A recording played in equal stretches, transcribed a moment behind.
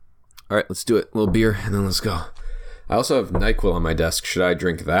All right, let's do it. A little beer, and then let's go. I also have NyQuil on my desk. Should I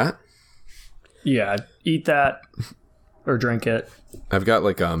drink that? Yeah, eat that or drink it. I've got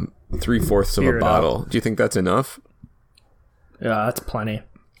like 3/4 of a bottle. Do you think that's enough? Yeah, that's plenty.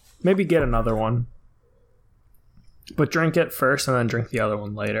 Maybe get another one. But drink it first and then drink the other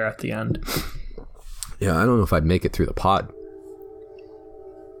one later at the end. Yeah, I don't know if I'd make it through the pod.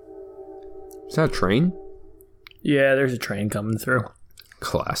 Is that a train? Yeah, there's a train coming through.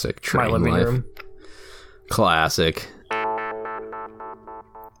 Classic train My living life. room. Classic.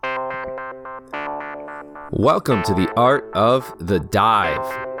 Welcome to the Art of the Dive.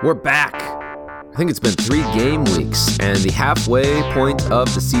 We're back. I think it's been 3 game weeks, and the halfway point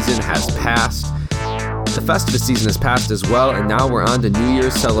of the season has passed. The Festivus season has passed as well, and now we're on to New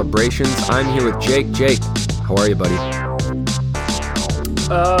Year's celebrations. I'm here with Jake. Jake, how are you, buddy?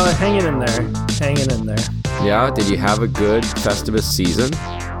 Hanging in there. Yeah, did you have a good Festivus season?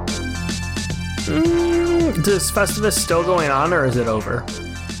 Is Festivus still going on, or is it over?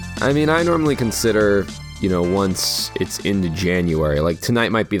 I mean, I normally consider, once it's into January, like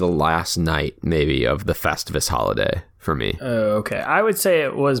tonight might be the last night, maybe, of the Festivus holiday for me. Oh, okay. I would say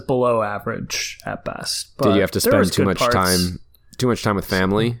it was below average at best. Did you have to spend too much time with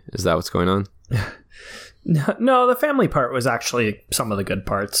family? Is that what's going on? No, the family part was actually some of the good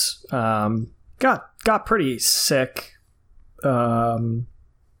parts. Got pretty sick. Have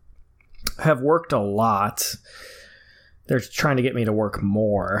worked a lot. They're trying to get me to work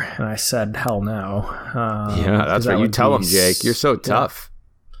more, and I said, hell no. Yeah, that's what you tell them, Jake. You're so tough.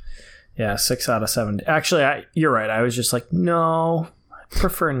 Yeah, 6 out of 7. Actually, you're right. I was just like, no, I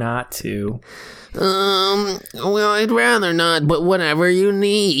prefer not to. Well, I'd rather not, but whatever you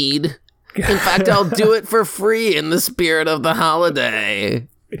need. In fact, I'll do it for free in the spirit of the holiday.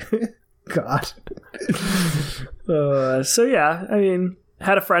 God. So yeah, I mean,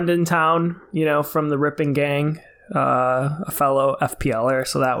 had a friend in town, from the Ripping Gang, a fellow FPLer,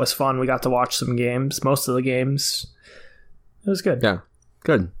 so that was fun. We got to watch some games, most of the games. It was good. Yeah,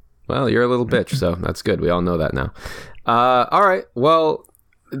 good. Well, you're a little bitch, so that's good. We all know that now. All right, well,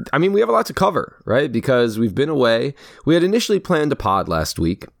 I mean, we have a lot to cover, right? Because we've been away. We had initially planned a pod last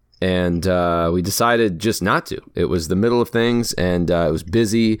week, and we decided just not to. It was the middle of things, and it was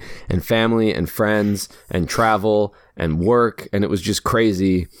busy, and family, and friends, and travel, and work, and it was just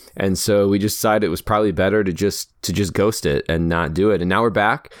crazy. And so we just decided it was probably better to just ghost it and not do it. And now we're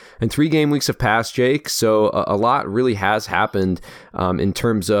back, and 3 game weeks have passed, Jake. So a lot really has happened in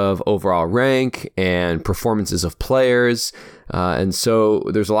terms of overall rank and performances of players. And so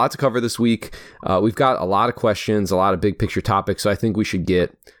there's a lot to cover this week. We've got a lot of questions, a lot of big picture topics. So I think we should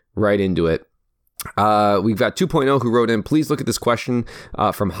get right into it. We've got 2.0 who wrote in, please look at this question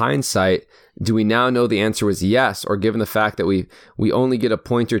from hindsight. Do we now know the answer was yes, or given the fact that we only get a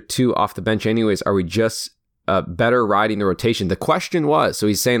point or 2 off the bench anyways, are we just better riding the rotation? The question was, so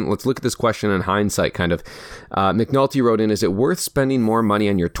he's saying, let's look at this question in hindsight, kind of. McNulty wrote in, is it worth spending more money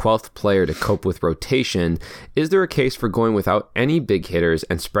on your 12th player to cope with rotation? Is there a case for going without any big hitters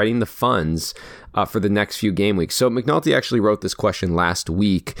and spreading the funds for the next few game weeks? So McNulty actually wrote this question last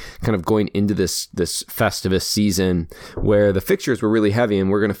week, kind of going into this Festivus season where the fixtures were really heavy, and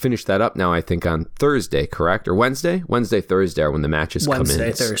we're going to finish that up now, I think, on Thursday, correct? Or Wednesday? Wednesday, Thursday are when the matches come in.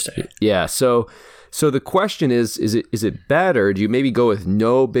 Wednesday, Thursday. Yeah, so the question is it better? Do you maybe go with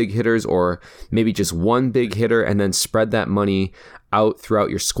no big hitters, or maybe just one big hitter and then spread that money out throughout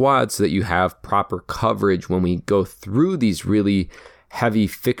your squad so that you have proper coverage when we go through these really heavy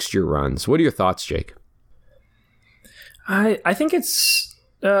fixture runs? What are your thoughts, Jake? I think it's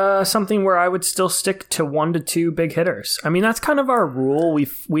something where I would still stick to 1 to 2 big hitters. I mean, that's kind of our rule.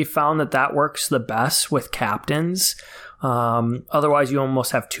 We found that works the best with captains. Otherwise, you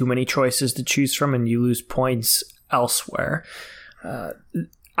almost have too many choices to choose from, and you lose points elsewhere.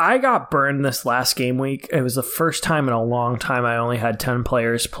 I got burned this last game week. It was the first time in a long time I only had 10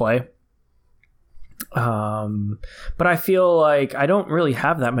 players play. But I feel like I don't really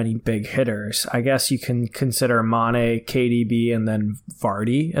have that many big hitters. I guess you can consider Mane, KDB, and then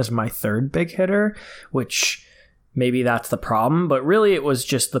Vardy as my 3rd big hitter, which maybe that's the problem. But really, it was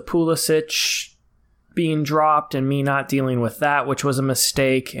just the Pulisic being dropped and me not dealing with that, which was a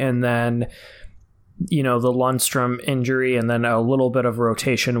mistake. And then, the Lundstrom injury, and then a little bit of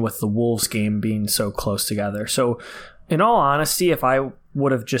rotation with the Wolves game being so close together. So in all honesty, if I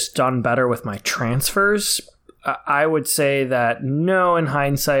would have just done better with my transfers, I would say that no, in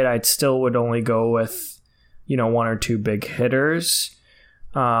hindsight, I'd still would only go with, 1 or 2 big hitters,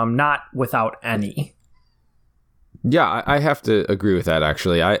 not without any. Yeah, I have to agree with that,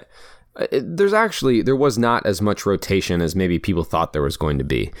 actually. There was not as much rotation as maybe people thought there was going to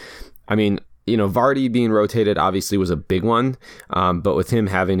be. I mean, Vardy being rotated obviously was a big one, but with him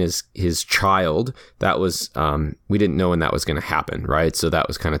having his child, that was we didn't know when that was going to happen, right? So that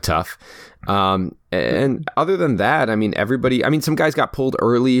was kind of tough. And other than that, I mean, some guys got pulled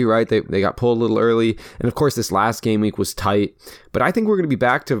early, right? They got pulled a little early, and of course, this last game week was tight. But I think we're going to be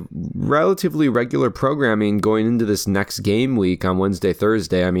back to relatively regular programming going into this next game week on Wednesday,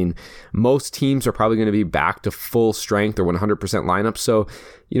 Thursday. I mean, most teams are probably going to be back to full strength or 100% lineup. So,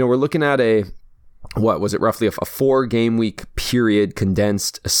 we're looking at roughly a 4-game week period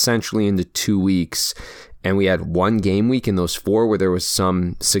condensed essentially into 2 weeks. And we had 1 game week in those 4 where there was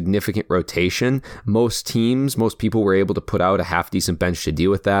some significant rotation. Most people were able to put out a half decent bench to deal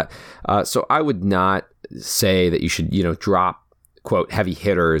with that. So I would not say that you should, drop, quote, heavy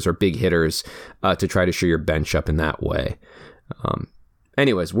hitters or big hitters to try to shore your bench up in that way.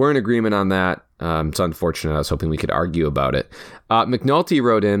 Anyways, we're in agreement on that. It's unfortunate. I was hoping we could argue about it. McNulty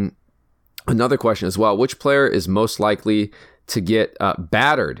wrote in another question as well. Which player is most likely to get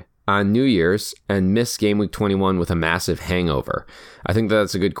battered on New Year's and miss game week 21 with a massive hangover? I think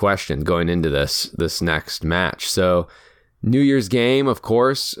that's a good question going into this next match. So New Year's game, of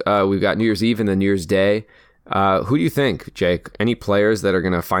course, we've got New Year's Eve and then New Year's Day. Who do you think, Jake? Any players that are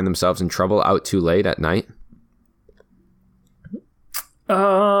going to find themselves in trouble out too late at night?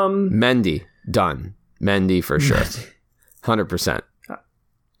 Mendy, done. Mendy for sure. 100%.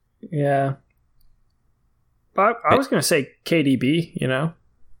 Yeah. I was going to say KDB,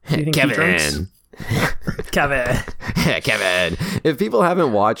 Do you think Kevin. Kevin. If people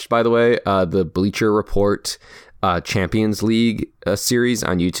haven't watched, by the way, the Bleacher Report Champions League series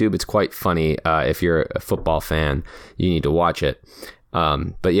on YouTube, it's quite funny. If you're a football fan, you need to watch it.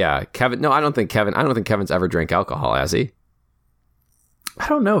 But yeah, Kevin. No, I don't think Kevin's ever drank alcohol, has he? I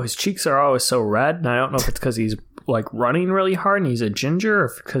don't know. His cheeks are always so red, and I don't know if it's because he's like running really hard and he's a ginger,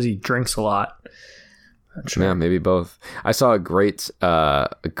 or because he drinks a lot. Sure. Yeah, maybe both. I saw a great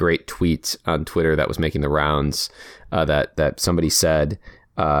tweet on Twitter that was making the rounds that somebody said,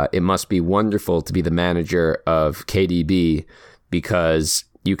 it must be wonderful to be the manager of KDB because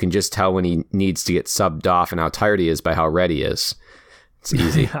you can just tell when he needs to get subbed off and how tired he is by how red he is. It's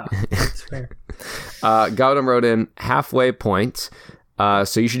easy. Yeah, that's fair. Gautam wrote in halfway point.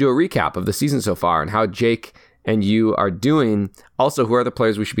 So you should do a recap of the season so far and how Jake and you are doing. Also, who are the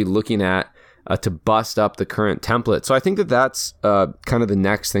players we should be looking at to bust up the current template? So I think that's kind of the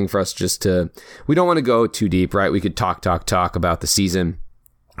next thing for us, we don't want to go too deep, right? We could talk about the season.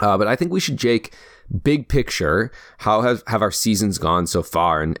 But I think we should, Jake, big picture, how have our seasons gone so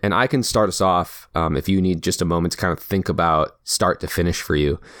far? And I can start us off if you need just a moment to kind of think about start to finish for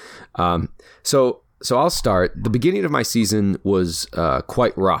you. So I'll start. The beginning of my season was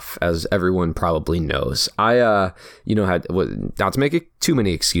quite rough, as everyone probably knows. I, had, not to make too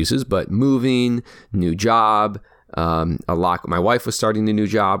many excuses, but moving, new job, my wife was starting a new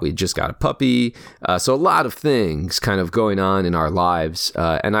job. We had just got a puppy. So a lot of things kind of going on in our lives.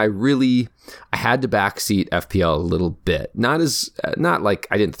 And I had to backseat FPL a little bit. Not like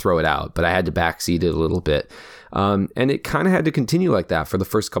I didn't throw it out, but I had to backseat it a little bit. And it kind of had to continue like that for the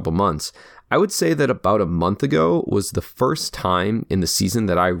first couple months. I would say that about a month ago was the first time in the season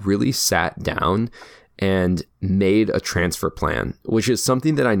that I really sat down and made a transfer plan, which is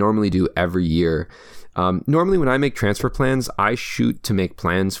something that I normally do every year. Normally when I make transfer plans, I shoot to make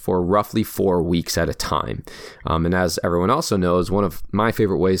plans for roughly 4 weeks at a time. And as everyone also knows, one of my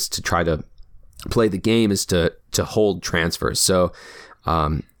favorite ways to try to play the game is to hold transfers. So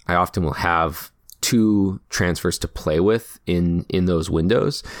I often will have 2 transfers to play with in those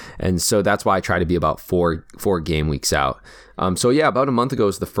windows. And so that's why I try to be about four game weeks out. So yeah, about a month ago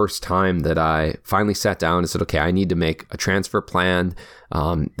was the first time that I finally sat down and said, okay, I need to make a transfer plan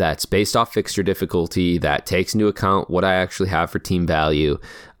that's based off fixture difficulty, that takes into account what I actually have for team value,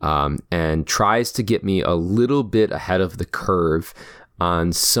 and tries to get me a little bit ahead of the curve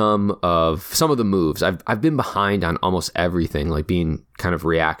on some of the moves. I've been behind on almost everything, like being kind of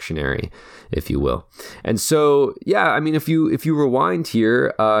reactionary, if you will. And so, yeah, I mean, if you rewind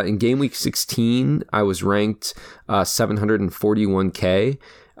here, in game week 16, I was ranked 741K.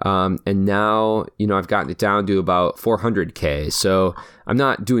 And now, I've gotten it down to about 400K. So I'm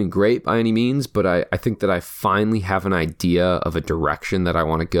not doing great by any means, but I think that I finally have an idea of a direction that I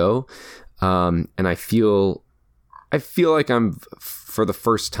want to go. And I feel like I'm, for the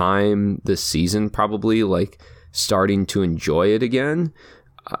first time this season, probably like starting to enjoy it again.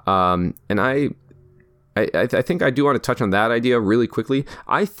 And I think I do want to touch on that idea really quickly.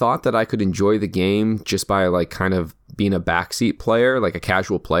 I thought that I could enjoy the game just by like kind of being a backseat player, like a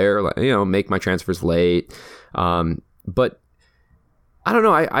casual player, like, make my transfers late. But I don't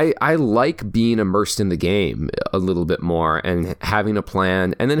know. I like being immersed in the game a little bit more and having a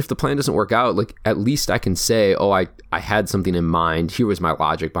plan. And then if the plan doesn't work out, like at least I can say, oh, I had something in mind. Here was my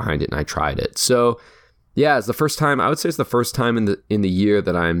logic behind it, and I tried it. So yeah, it's the first time. I would say it's the first time in the year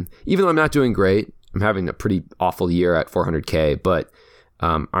that even though I'm not doing great, I'm having a pretty awful year at 400K, but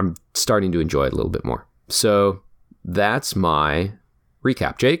I'm starting to enjoy it a little bit more. So that's my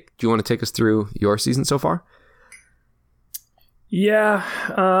recap. Jake, do you want to take us through your season so far? Yeah,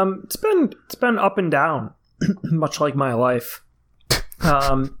 it's been up and down, much like my life.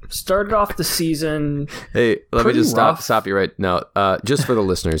 Started off the season. Hey, let me just rough. stop you right now. Just for the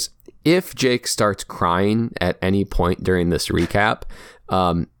listeners, if Jake starts crying at any point during this recap,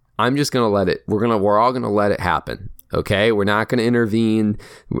 I'm just gonna let it. We're all gonna let it happen. Okay, we're not gonna intervene.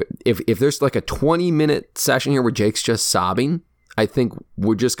 If there's like a 20-minute session here where Jake's just sobbing, I think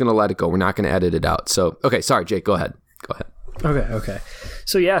we're just gonna let it go. We're not gonna edit it out. So okay, sorry, Jake. Go ahead. Okay.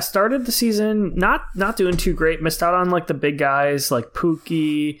 So yeah, started the season not doing too great. Missed out on like the big guys like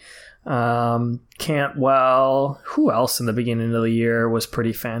Pookie, Cantwell. Who else in the beginning of the year was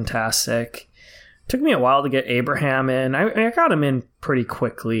pretty fantastic? Took me a while to get Abraham in. I got him in pretty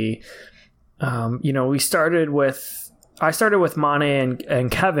quickly. I started with Mane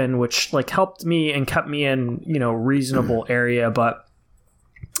and Kevin, which like helped me and kept me in reasonable area, but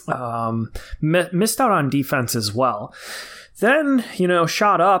missed out on defense as well. Then,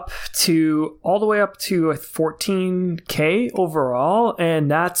 shot up to all the way up to 14K overall. And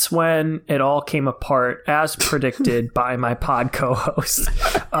that's when it all came apart as predicted by my pod co-host.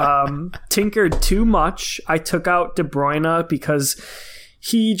 Tinkered too much. I took out De Bruyne because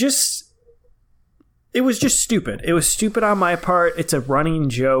it was just stupid. It was stupid on my part. It's a running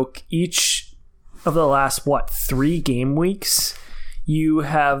joke. Each of the last, 3 game weeks, you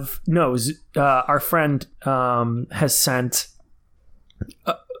have our friend has sent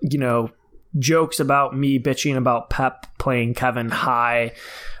jokes about me bitching about Pep playing Kevin high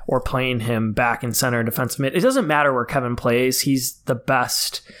or playing him back in center defense mid. It doesn't matter where Kevin plays. He's the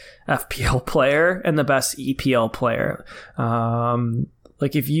best FPL player and the best EPL player.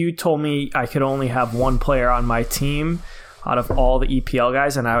 Like if you told me I could only have one player on my team out of all the EPL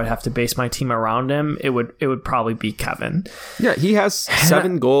guys, and I would have to base my team around him, it would probably be Kevin. Yeah, he has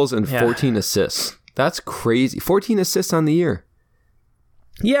 7 goals and 14 assists. That's crazy. 14 assists on the year.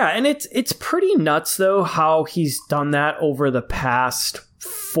 Yeah, and it's pretty nuts though how he's done that over the past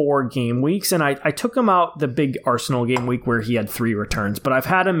 4 game weeks. And I took him out the big Arsenal game week where he had 3 returns, but I've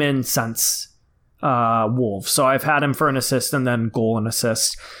had him in since Wolves. So I've had him for an assist and then goal and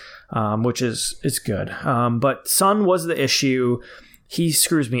assist. Which is good. But Son was the issue. He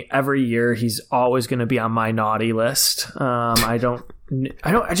screws me every year. He's always going to be on my naughty list. I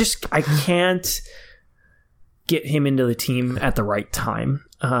can't get him into the team at the right time.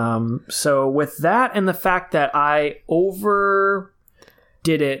 So with that and the fact that I overdid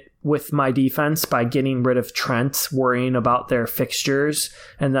it with my defense by getting rid of Trent, worrying about their fixtures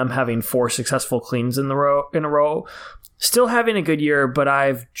and them having 4 successful cleans in a row. Still having a good year, but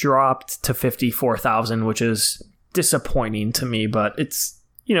I've dropped to 54,000, which is disappointing to me. But it's,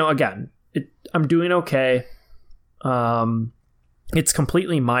 I'm doing okay. It's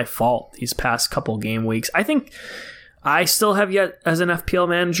completely my fault these past couple game weeks. I think I still have yet as an FPL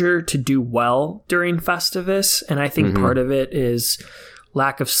manager to do well during Festivus. And I think part of it is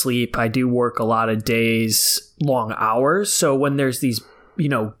lack of sleep. I do work a lot of days, long hours. So when there's these,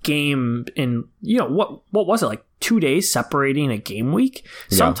 game in, what was it, like 2 days separating a game week?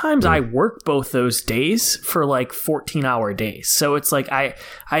 Sometimes I work both those days for like 14-hour days. So it's like I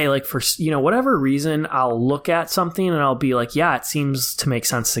like for, whatever reason, I'll look at something and I'll be like, yeah, it seems to make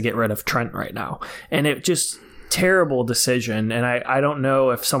sense to get rid of Trent right now. And it just terrible decision. And I don't know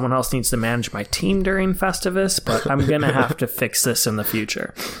if someone else needs to manage my team during Festivus, but I'm going to have to fix this in the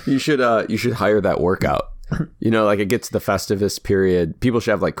future. You should hire that workout. Like it gets to the Festivus period. People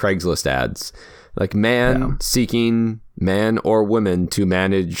should have like Craigslist ads. Like seeking man or woman to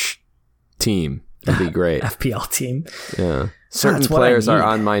manage team. That'd be great. FPL team. Yeah. Certain players are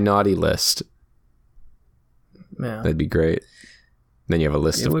on my naughty list. Yeah. That'd be great. Then you have a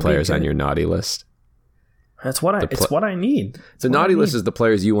list of players on your naughty list. It's what I need. So naughty list is the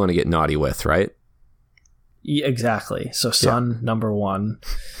players you want to get naughty with, right? Yeah, exactly. So Son number 1.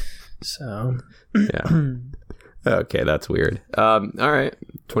 So yeah. Okay, that's weird. All right.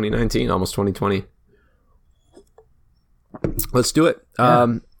 2019, almost 2020. Let's do it.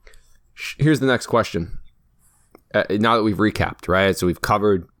 Yeah. Here's the next question. Now that we've recapped, right? So we've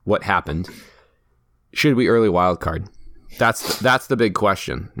covered what happened. Should we early wildcard? That's the big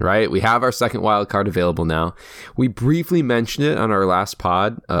question, right? We have our second wild card available now. We briefly mentioned it on our last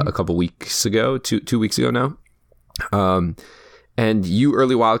pod a couple weeks ago, 2 weeks ago now. And you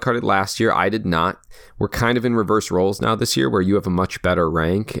early wildcarded last year. I did not. We're kind of in reverse roles now this year where you have a much better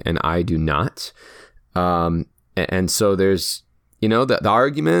rank and I do not. And so there's, the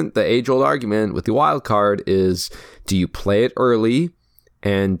argument, the age-old argument with the wild card is, do you play it early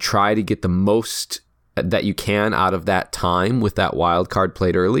and try to get the most that you can out of that time with that wild card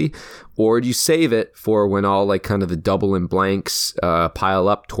played early? Or do you save it for when all like kind of the double and blanks pile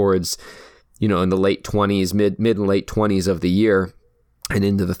up towards in the late 20s, mid and late 20s of the year and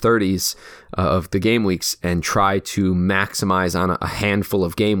into the 30s of the game weeks and try to maximize on a handful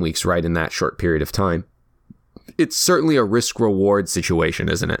of game weeks right in that short period of time? It's certainly a risk-reward situation,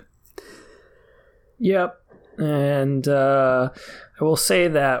 isn't it? Yep. And I will say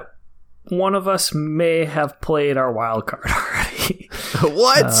that one of us may have played our wild card already.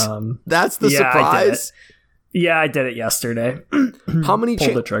 What? That's the surprise? I did it yesterday. How many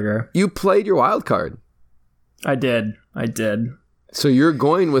pulled the trigger? You played your wild card. I did. So you're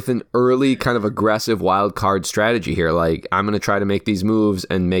going with an early kind of aggressive wild card strategy here. Like, I'm going to try to make these moves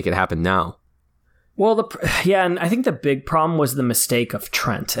and make it happen now. Well, and I think the big problem was the mistake of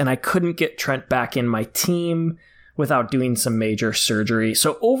Trent, and I couldn't get Trent back in my team without doing some major surgery.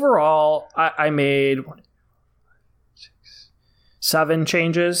 So overall, I made 7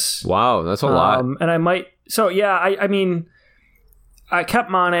 changes. Wow, that's a lot. And I might. So yeah, I mean, I kept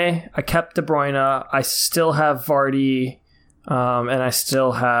Mane, I kept De Bruyne, I still have Vardy, and I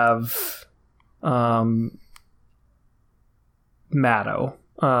still have Matto.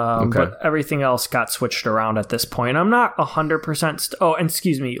 Okay. But everything else got switched around at this point. I'm not 100%. And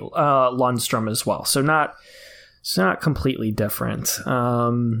excuse me, Lundstrom as well. So it's not completely different.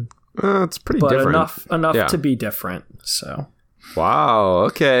 It's pretty but different. Enough to be different. So. Wow.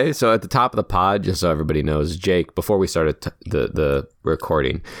 Okay. So at the top of the pod, just so everybody knows, Jake, before we started the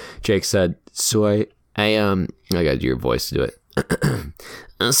recording, Jake said, "So I got to do your voice to do it."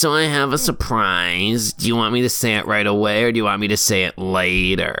 So I have a surprise. Do you want me to say it right away or do you want me to say it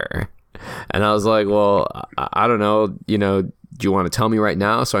later? And I was like, well, I don't know. Do you want to tell me right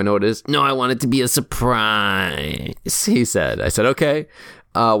now so I know what it is? No, I want it to be a surprise, he said. I said, okay.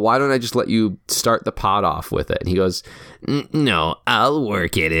 Why don't I just let you start the pod off with it? And he goes, no, I'll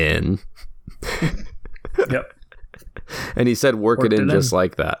work it in. Yep. And he said, work it in just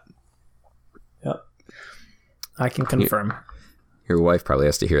like that. Yep. I can confirm. Your wife probably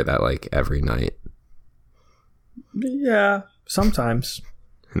has to hear that like every night. Yeah, sometimes.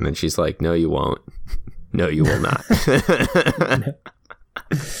 And then she's like, no, you won't. No, you will not.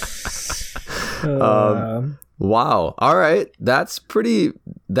 Wow. All right. That's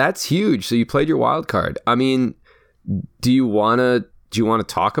huge. So you played your wild card. I mean, do you want to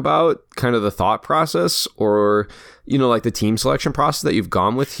talk about kind of the thought process or, like the team selection process that you've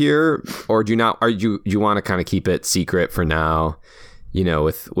gone with here? Or do you not, you want to kind of keep it secret for now,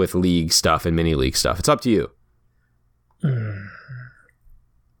 with league stuff and mini league stuff? It's up to you. I'm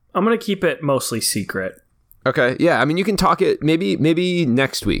going to keep it mostly secret. Okay. Yeah. I mean, you can talk it maybe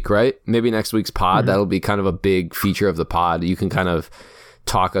next week, right? Maybe next week's pod. Mm-hmm. That'll be kind of a big feature of the pod. You can kind of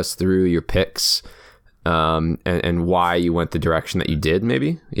talk us through your picks and why you went the direction that you did,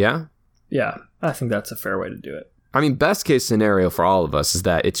 maybe. Yeah. Yeah. I think that's a fair way to do it. I mean, best case scenario for all of us is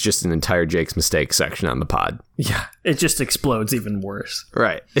that it's just an entire Jake's Mistake section on the pod. Yeah. It just explodes even worse.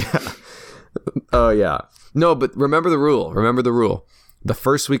 Right. Yeah. Oh, yeah. No, but remember the rule. The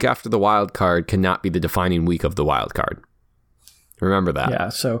first week after the wild card cannot be the defining week of the wild card. Remember that. Yeah,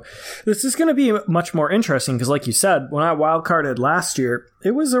 so this is going to be much more interesting because, like you said, when I wild carded last year,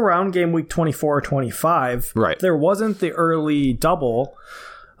 it was around game week 24 or 25. Right. There wasn't the early double,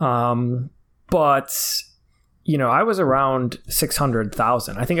 but I was around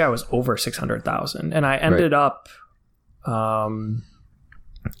 600,000. I think I was over 600,000, and I ended up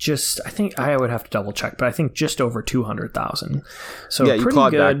I think I would have to double check, but I think just over 200,000. So yeah, you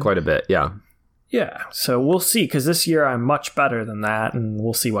clawed back quite a bit. Yeah. Yeah. So we'll see, because this year I'm much better than that, and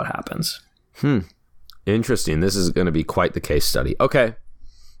we'll see what happens. Interesting. This is going to be quite the case study. Okay.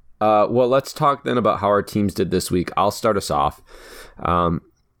 Well, let's talk then about how our teams did this week. I'll start us off.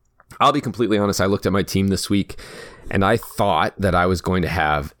 I'll be completely honest. I looked at my team this week, and I thought that I was going to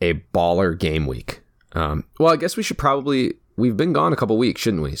have a baller game week. Well, I guess we've been gone a couple weeks,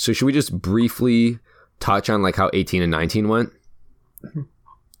 shouldn't we? So should we just briefly touch on like how 18 and 19 went?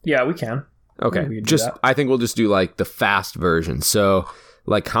 Yeah, we can. Okay. I think we'll just do like the fast version. So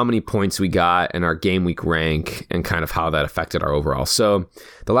like how many points we got and our game week rank and kind of how that affected our overall. So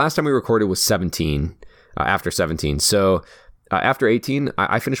the last time we recorded was 17. after 17. So after 18,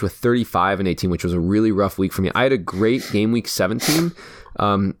 I finished with 35 and 18, which was a really rough week for me. I had a great game week 17,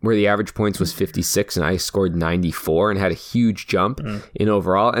 where the average points was 56 and I scored 94 and had a huge jump in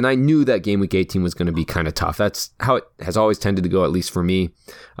overall. And I knew that game week 18 was going to be kind of tough. That's how it has always tended to go, at least for me.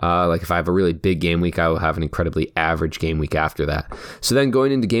 Like if I have a really big game week, I will have an incredibly average game week after that. So then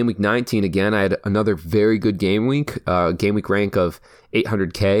going into game week 19, again, I had another very good game week rank of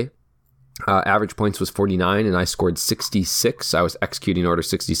 800K. Average points was 49 and I scored 66. I was executing order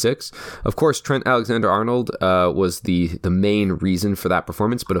 66. Of course, Trent Alexander-Arnold was the main reason for that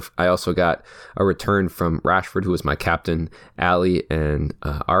performance, but I also got a return from Rashford, who was my captain, Ali, and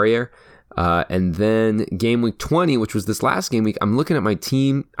Arier. And then game week 20, which was this last game week, I'm looking at my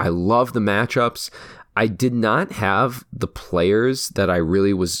team. I love the matchups. I did not have the players that I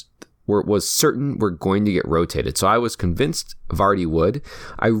really was certain were going to get rotated. So I was convinced Vardy would.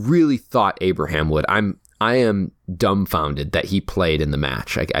 I really thought Abraham would. I am dumbfounded that he played in the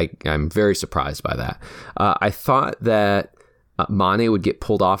match. I'm very surprised by that. I thought that Mane would get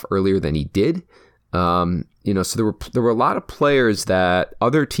pulled off earlier than he did. So there were a lot of players that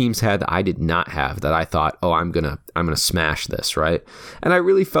other teams had that I did not have, that I thought, oh, I'm gonna smash this, right? And I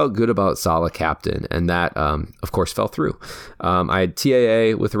really felt good about Salah captain, and that of course fell through. I had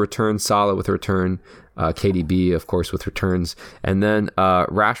TAA with a return, Salah with a return, KDB of course with returns, and then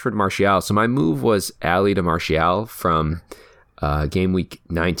Rashford, Martial. So my move was Ali to Martial from game week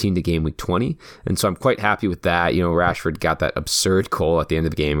 19 to game week 20. And so I'm quite happy with that. Rashford got that absurd goal at the end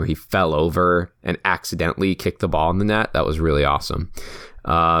of the game where he fell over and accidentally kicked the ball in the net. That was really awesome.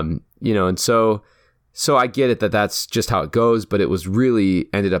 And so I get it that's just how it goes, but it was really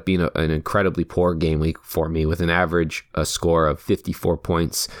ended up being an incredibly poor game week for me with an average score of 54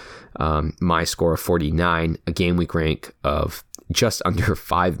 points, my score of 49, a game week rank of just under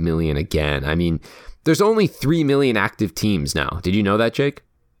 5 million again. I mean, there's only 3 million active teams now. Did you know that, Jake?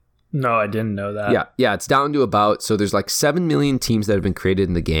 No, I didn't know that. Yeah, it's down to so there's like 7 million teams that have been created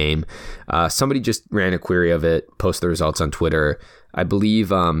in the game. Somebody just ran a query of it, posted the results on Twitter. I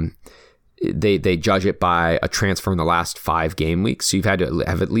believe they judge it by a transfer in the last 5 game weeks. So you've had to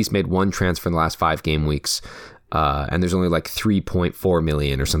have at least made one transfer in the last 5 game weeks. And there's only like 3.4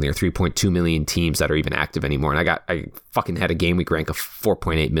 million or something, or 3.2 million teams that are even active anymore. And I fucking had a game week rank of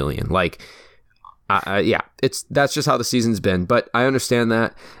 4.8 million. Like, that's just how the season's been, but I understand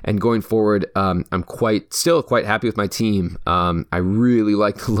that. And going forward, I'm still quite happy with my team. I really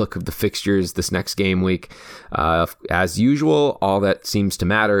like the look of the fixtures this next game week. As usual, all that seems to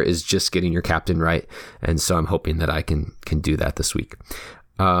matter is just getting your captain right. And so I'm hoping that I can do that this week.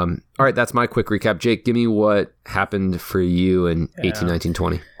 All right, that's my quick recap. Jake, give me what happened for you in 18, 19,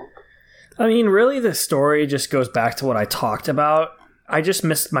 20. I mean, really, the story just goes back to what I talked about. I just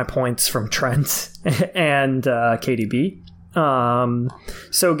missed my points from Trent and KDB.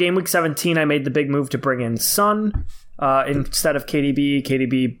 So game week 17, I made the big move to bring in Son instead of KDB.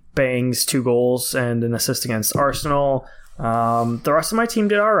 KDB bangs 2 goals and an assist against Arsenal. The rest of my team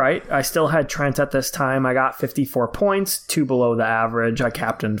did all right. I still had Trent at this time. I got 54 points, 2 below the average. I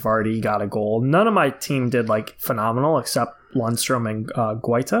captained Vardy, got a goal. None of my team did like phenomenal except Lundstrom and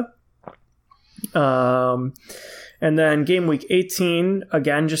Guaita. And then game week 18,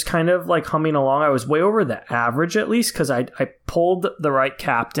 again, just kind of like humming along. I was way over the average at least because I pulled the right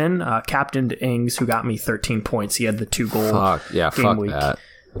captain, captained Ings, who got me 13 points. He had the 2 goal game week. That.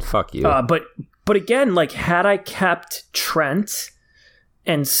 Fuck you. But again, like had I kept Trent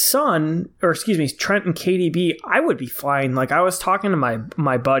and Trent and KDB, I would be fine. Like I was talking to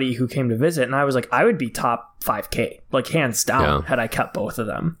my buddy who came to visit, and I was like, I would be top 5K, like hands down, had I kept both of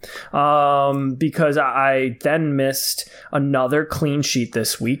them. Because I then missed another clean sheet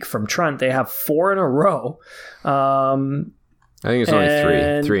this week from Trent. They have 4 in a row. I think it's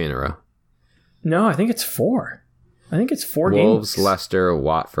only 3 in a row. No, I think it's 4. I think it's 4 games. Wolves, Leicester,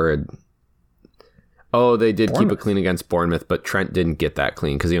 Watford. Oh, they did keep it clean against Bournemouth, but Trent didn't get that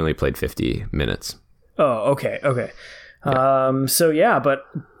clean because he only played 50 minutes. Oh, okay. Yeah.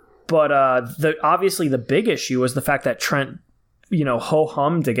 But obviously the big issue was the fact that Trent,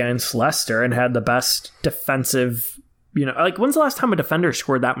 ho-hummed against Leicester and had the best defensive, like when's the last time a defender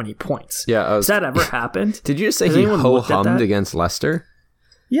scored that many points? Yeah. Has that ever happened? Did you just say he ho-hummed against Leicester?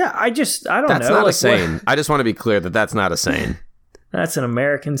 Yeah, I don't know. That's not a saying. I just want to be clear that that's not a saying. That's an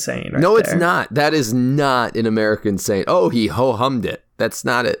American saying, right? No, it's not. That is not an American saying. Oh, he ho-hummed it. That's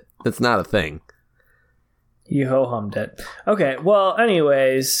not it. That's not a thing. You ho-hummed it. Okay, well,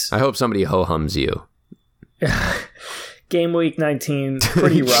 anyways. I hope somebody ho-hums you. Game week 19,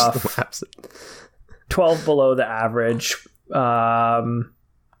 pretty rough. 12 below the average.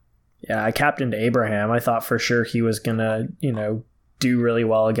 Yeah, I captained Abraham. I thought for sure he was going to, do really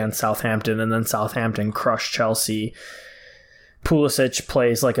well against Southampton, and then Southampton crushed Chelsea. Pulisic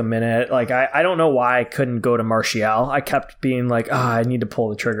plays like a minute. Like, I don't know why I couldn't go to Martial. I kept being like, I need to pull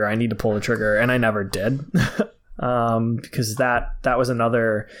the trigger. And I never did. Because that was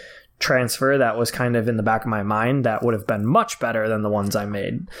another transfer that was kind of in the back of my mind that would have been much better than the ones I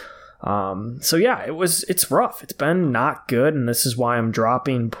made. So yeah, it's rough. It's been not good, and this is why I'm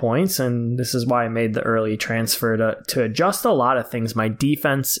dropping points, and this is why I made the early transfer to adjust a lot of things. My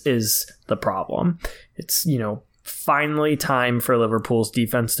defense is the problem. It's, finally time for Liverpool's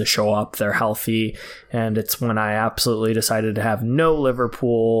defense to show up. They're healthy, and it's when I absolutely decided to have no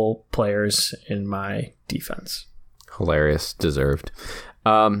Liverpool players in my defense. Hilarious. Deserved.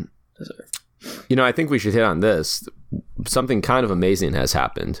 I think we should hit on this. Something kind of amazing has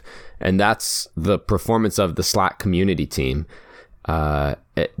happened, and that's the performance of the Slack community team.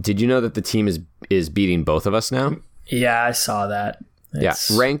 Did you know that the team is beating both of us now? Yeah, I saw that.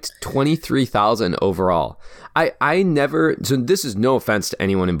 Ranked 23,000 overall. I never, so this is no offense to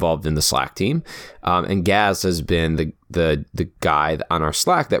anyone involved in the Slack team. And Gaz has been the guy on our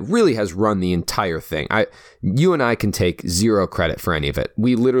Slack that really has run the entire thing. You and I can take zero credit for any of it.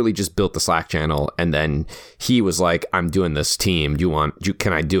 We literally just built the Slack channel, and then he was like, I'm doing this team.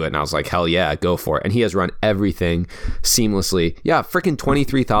 Can I do it? And I was like, hell yeah, go for it. And he has run everything seamlessly. Yeah, freaking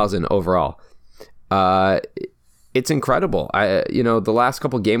 23,000 overall. It's incredible. The last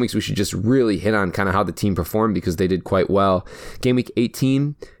couple game weeks, we should just really hit on kind of how the team performed, because they did quite well. Game week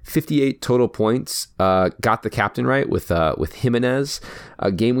 18, 58 total points. Got the captain right with Jimenez.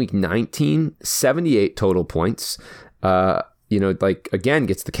 Game week 19, 78 total points. Again,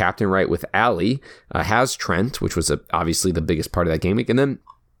 gets the captain right with Ali. Has Trent, which was obviously the biggest part of that game week. And then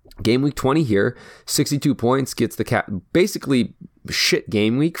game week 20 here, 62 points, gets the basically shit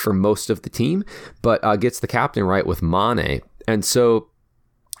game week for most of the team, but gets the captain right with Mane. And so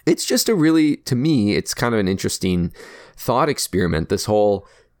it's just to me, it's kind of an interesting thought experiment, this whole,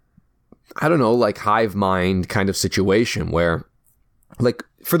 hive mind kind of situation where,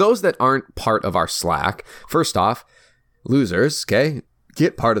 for those that aren't part of our Slack, first off, losers, okay,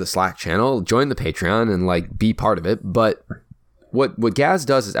 get part of the Slack channel, join the Patreon, and be part of it. But what Gaz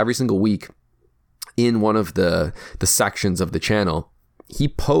does is every single week, in one of the sections of the channel, he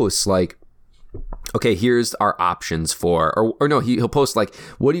posts okay, here's our options for, or no, he'll post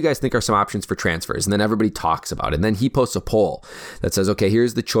what do you guys think are some options for transfers? And then everybody talks about it. And then he posts a poll that says, okay,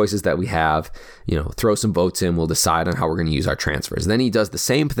 here's the choices that we have, throw some votes in, we'll decide on how we're going to use our transfers. And then he does the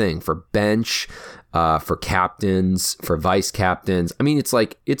same thing for bench, for captains, for vice captains. I mean,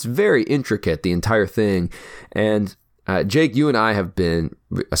 it's very intricate, the entire thing. And Jake, you and I have been,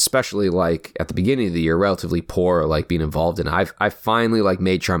 especially at the beginning of the year, relatively poor being involved in it. I finally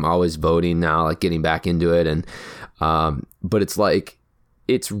made sure I'm always voting now, getting back into it. And but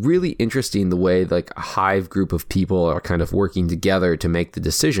it's really interesting the way a hive group of people are kind of working together to make the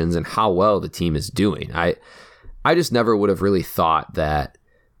decisions and how well the team is doing. I just never would have really thought that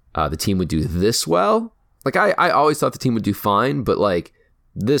the team would do this well. I always thought the team would do fine, but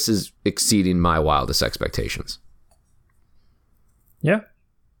this is exceeding my wildest expectations. Yeah,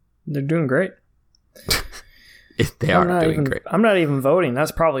 they're doing great. They are doing great. I'm not even voting.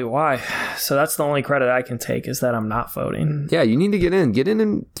 That's probably why. So that's the only credit I can take, is that I'm not voting. Yeah, you need to get in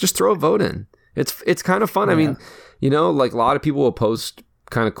and just throw a vote in. It's kind of fun. Yeah. I mean, a lot of people will post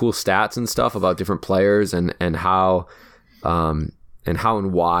kind of cool stats and stuff about different players and how and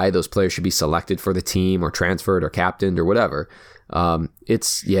why those players should be selected for the team or transferred or captained or whatever.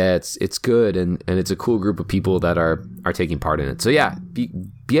 It's good, and it's a cool group of people that are taking part in it. So yeah,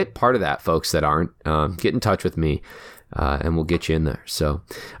 get part of that, folks that aren't. Get in touch with me, and we'll get you in there. So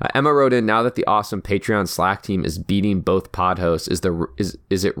Emma wrote in, now that the awesome Patreon Slack team is beating both pod hosts,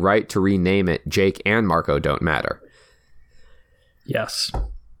 is it right to rename it Jake and Marco Don't Matter? Yes.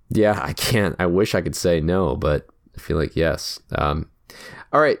 Yeah, I can't. I wish I could say no, but I feel like yes.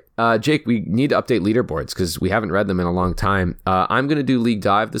 All right, Jake, we need to update leaderboards because we haven't read them in a long time. I'm going to do League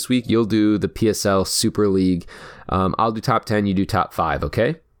Dive this week. You'll do the PSL Super League. I'll do top 10. You do top 5,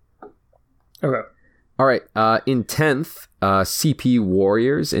 okay? Okay. All right. In 10th, CP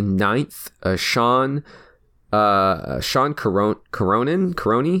Warriors. In 9th, Sean Coroni.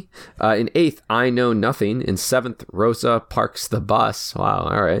 In 8th, I Know Nothing. In 7th, Rosa Parks the Bus. Wow,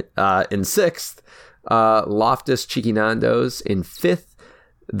 all right. In 6th, Loftus Chiquinandos. In 5th,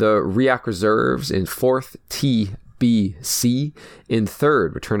 the Riak Reserves. In 4th, TBC. In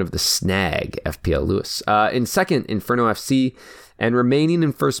 3rd, Return of the Snag, FPL Lewis. In 2nd, Inferno FC. And remaining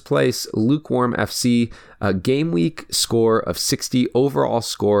in first place, Lukewarm FC, a game week score of 60, overall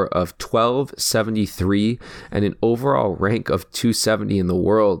score of 1273, and an overall rank of 270 in the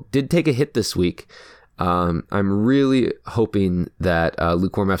world. Did take a hit this week. I'm really hoping that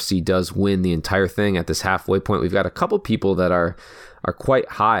Lukewarm FC does win the entire thing at this halfway point. We've got a couple people that are quite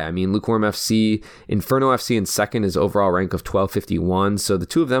high. I mean, Lukewarm FC, Inferno FC in second is overall rank of 1251. So the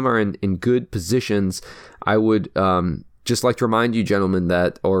two of them are in good positions. I would just like to remind you, gentlemen,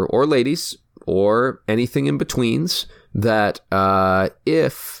 that or ladies, or anything in betweens, that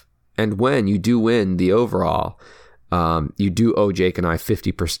if and when you do win the overall, you do owe Jake and I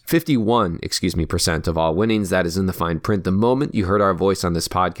 51% of all winnings. That is in the fine print. The moment you heard our voice on this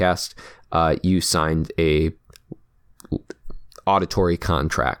podcast, you signed a auditory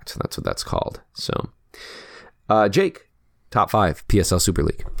contract. That's what that's called. So, Jake, top 5 PSL Super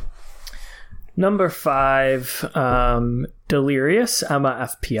League. Number 5, Delirious Emma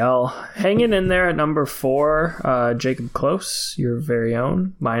FPL. Hanging in there at number 4, Jacob Close, your very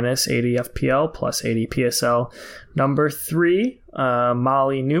own, minus 80 FPL, plus 80 PSL. Number 3,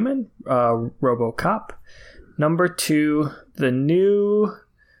 Molly Newman, RoboCop. Number 2, the new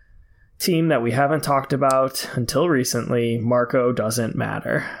team that we haven't talked about until recently, Marco Doesn't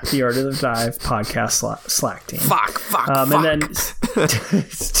Matter, the Art of the Dive podcast Slack team. Fuck. And then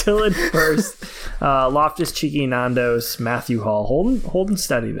still in first, Loftus Cheeky Nando's Matthew Hall, holding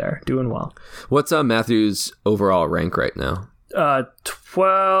steady there, doing well. What's Matthew's overall rank right now?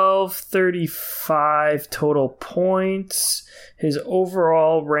 1235 total points. His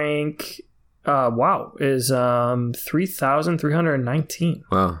overall rank is 3,319.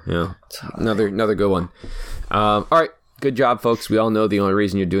 Wow, yeah. Another good one. All right, good job, folks. We all know the only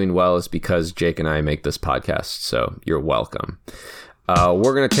reason you're doing well is because Jake and I make this podcast, so you're welcome.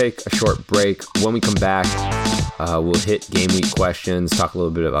 We're going to take a short break. When we come back, we'll hit game week questions, talk a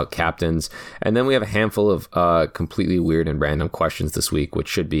little bit about captains, and then we have a handful of completely weird and random questions this week, which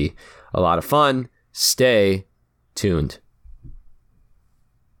should be a lot of fun. Stay tuned.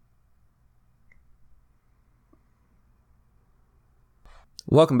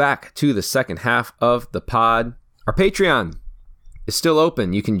 Welcome back to the second half of the pod. Our Patreon is still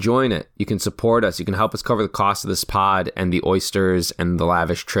open. You can join it. You can support us. You can help us cover the cost of this pod and the oysters and the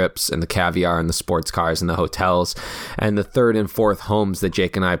lavish trips and the caviar and the sports cars and the hotels and the third and fourth homes that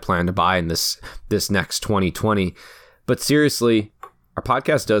Jake and I plan to buy in this next 2020. But seriously, our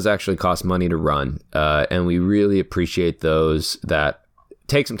podcast does actually cost money to run, and we really appreciate those that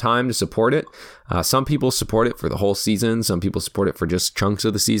take some time to support it. Some people support it for the whole season. Some people support it for just chunks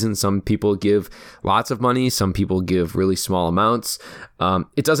of the season. Some people give lots of money. Some people give really small amounts.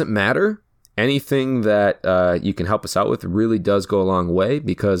 It doesn't matter. Anything that you can help us out with really does go a long way,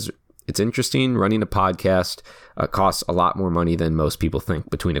 because it's interesting. Running a podcast costs a lot more money than most people think.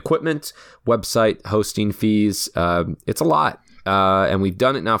 Between equipment, website, hosting fees, it's a lot. And we've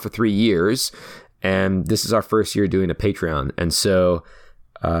done it now for 3 years. And this is our first year doing a Patreon. And so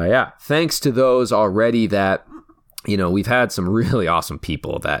thanks to those already that, we've had some really awesome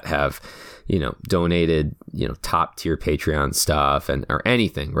people that have, donated, top tier Patreon stuff or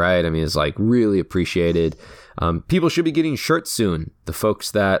anything, right? I mean, it's like really appreciated. People should be getting shirts soon. The folks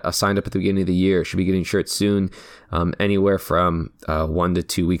that signed up at the beginning of the year should be getting shirts soon, anywhere from 1 to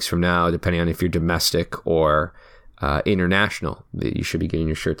 2 weeks from now, depending on if you're domestic or international. You should be getting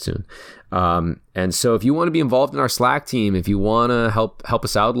your shirt soon. And so if you want to be involved in our Slack team, if you want to help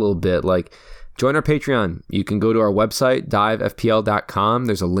us out a little bit, join our Patreon. You can go to our website, divefpl.com.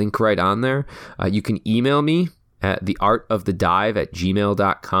 There's a link right on there. You can email me at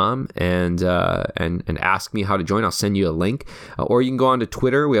theartofthedive@gmail.com and ask me how to join. I'll send you a link. Or you can go on to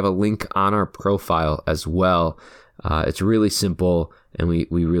Twitter. We have a link on our profile as well. It's really simple, and we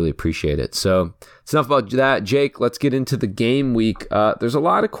really appreciate it. So it's enough about that. Jake, let's get into the game week. There's a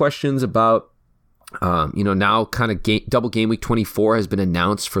lot of questions about, now kind of double game week 24 has been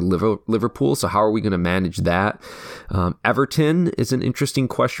announced for Liverpool. So how are we going to manage that? Everton is an interesting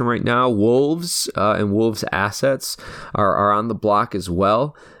question right now. Wolves and Wolves assets are on the block as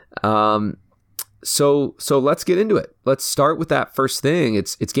well. So let's get into it. Let's start with that first thing.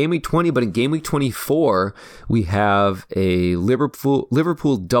 It's game week 20, but in game week 24, we have a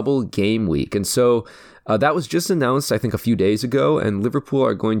Liverpool double game week. And so that was just announced, I think, a few days ago. And Liverpool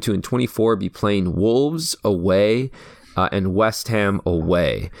are going to, in 24, be playing Wolves away and West Ham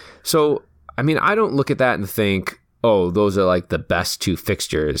away. So, I mean, I don't look at that and think, oh, those are like the best two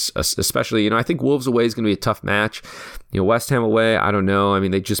fixtures, especially, I think Wolves away is going to be a tough match. West Ham away, I don't know. I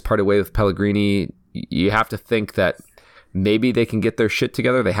mean, they just parted away with Pellegrini. You have to think that maybe they can get their shit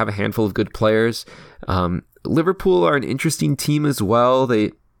together. They have a handful of good players. Liverpool are an interesting team as well.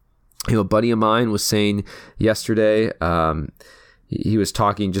 A buddy of mine was saying yesterday, he was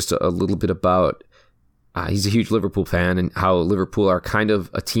talking just a little bit about, he's a huge Liverpool fan, and how Liverpool are kind of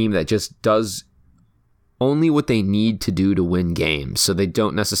a team that just does only what they need to do to win games. So they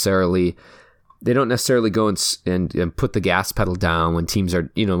don't necessarily go and put the gas pedal down when teams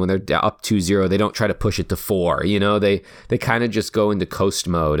are, when they're up 2-0, they don't try to push it to 4. They kind of just go into coast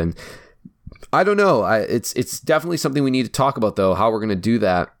mode. And I don't know. It's definitely something we need to talk about, though, how we're going to do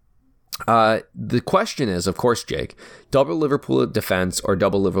that. The question is, of course, Jake, double Liverpool defense or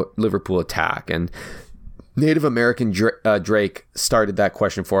double Liverpool attack. And Native American Drake started that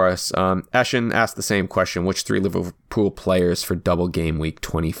question for us. Eshin asked the same question: which 3 Liverpool players for double game week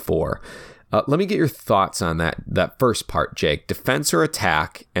 24? Let me get your thoughts on that first part, Jake. Defense or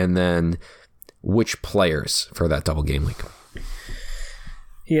attack, and then which players for that double game week?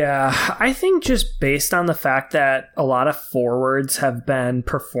 Yeah, I think just based on the fact that a lot of forwards have been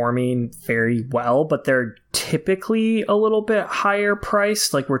performing very well, but they're typically a little bit higher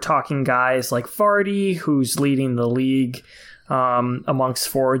priced. Like, we're talking guys like Vardy, who's leading the league amongst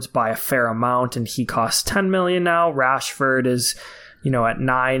forwards by a fair amount, and he costs 10 million now. Rashford is, at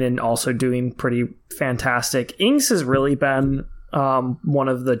 9 and also doing pretty fantastic. Ings has really been one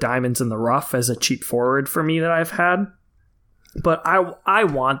of the diamonds in the rough as a cheap forward for me that I've had. But I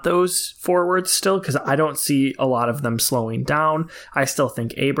want those forwards still, because I don't see a lot of them slowing down. I still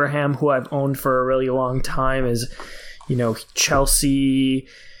think Abraham, who I've owned for a really long time, is, Chelsea.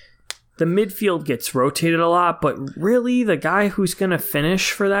 The midfield gets rotated a lot, but really the guy who's going to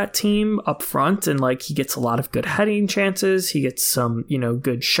finish for that team up front, and he gets a lot of good heading chances, he gets some,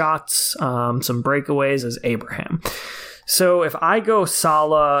 good shots, some breakaways, is Abraham. So if I go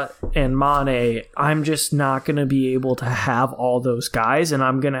Salah and Mane, I'm just not going to be able to have all those guys, and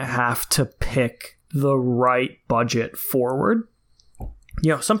I'm going to have to pick the right budget forward.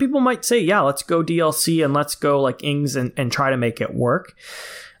 Some people might say, yeah, let's go DLC and let's go Ings and try to make it work.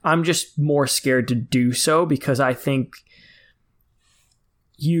 I'm just more scared to do so, because I think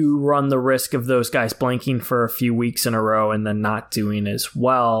you run the risk of those guys blanking for a few weeks in a row and then not doing as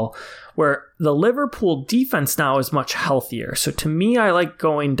well, where the Liverpool defense now is much healthier. So to me, I like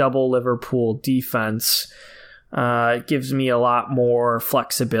going double Liverpool defense. It gives me a lot more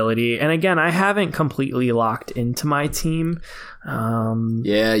flexibility. And again, I haven't completely locked into my team.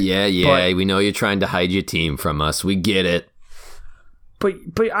 Yeah. But we know you're trying to hide your team from us. We get it. But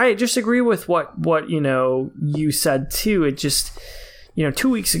I just agree with what you said too. It just, 2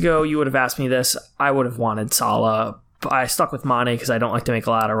 weeks ago you would have asked me this, I would have wanted Salah. I stuck with Mane because I don't like to make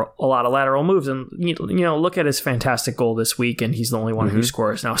a lot of lateral moves. And look at his fantastic goal this week, and he's the only one who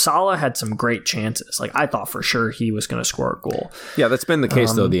scores. Now, Salah had some great chances. I thought for sure he was going to score a goal. Yeah, that's been the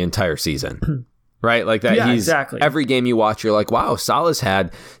case though the entire season. Right? Like that. Yeah, exactly. Every game you watch, you're like, wow, Salah's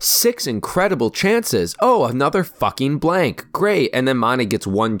had 6 incredible chances. Oh, another fucking blank. Great. And then Mane gets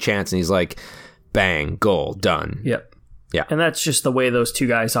 1 chance and he's like, bang, goal, done. Yep. Yeah. And that's just the way those two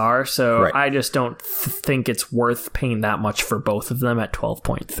guys are. So right. I just don't think it's worth paying that much for both of them at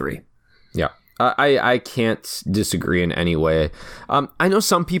 12.3. Yeah. I can't disagree in any way. I know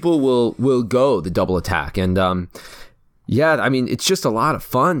some people will go the double attack, and yeah, I mean, it's just a lot of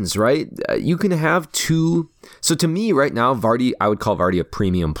funds, right? You can have 2. So to me right now, Vardy, I would call Vardy a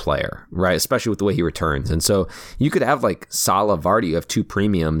premium player, right? Especially with the way he returns. And so you could have Salah, Vardy, you have 2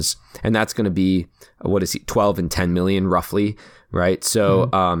 premiums, and that's going to be, 12 and 10 million roughly, right? So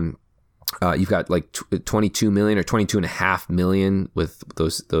you've got 22 million or 22.5 million with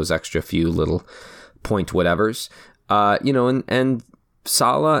those extra few little point whatevers, and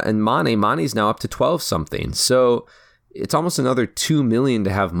Salah and Mane's now up to 12 something. So it's almost another 2 million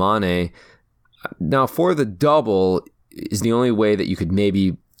to have Mane. Now, for the double is the only way that you could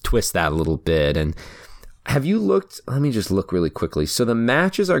maybe twist that a little bit. And have you looked? Let me just look really quickly. So the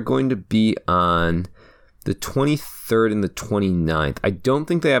matches are going to be on the 23rd and the 29th. I don't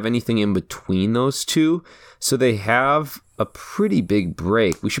think they have anything in between those two. So they have a pretty big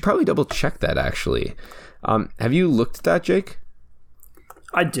break. We should probably double check that, actually. Have you looked at that, Jake?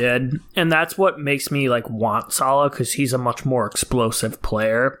 I did, and that's what makes me want Salah, because he's a much more explosive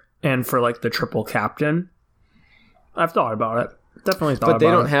player, and for the triple captain, I've thought about it. Definitely thought about it. But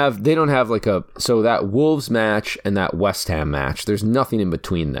they don't have so that Wolves match and that West Ham match, there's nothing in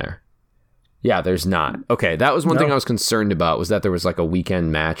between there. Yeah, there's not. Okay, that was one thing I was concerned about, was that there was a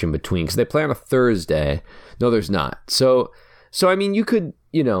weekend match in between, because they play on a Thursday. No, there's not. So I mean, you could,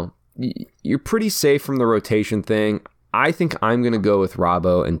 you're pretty safe from the rotation thing. I think I'm going to go with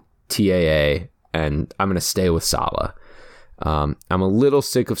Robbo and TAA, and I'm going to stay with Salah. I'm a little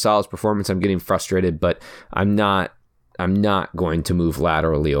sick of Salah's performance. I'm getting frustrated, but I'm not going to move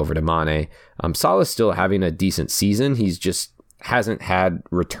laterally over to Mane. Salah's still having a decent season. He's just hasn't had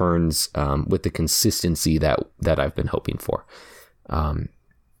returns with the consistency that I've been hoping for.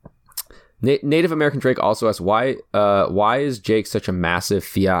 Native American Drake also asks, why is Jake such a massive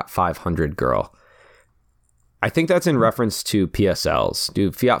Fiat 500 girl? I think that's in reference to PSLs.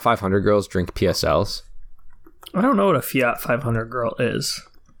 Do Fiat 500 girls drink PSLs? I don't know what a Fiat 500 girl is.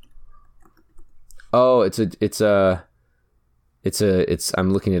 Oh,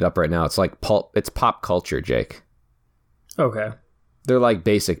 I'm looking it up right now. It's like it's pop culture, Jake. Okay. They're like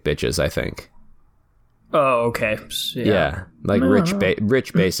basic bitches, I think. Oh, okay. Yeah, like rich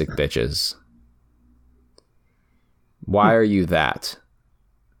basic bitches. Why are you that?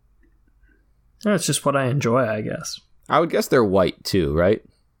 That's just what I enjoy, I guess. I would guess they're white too, right?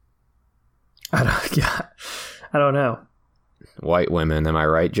 I don't know. White women, am I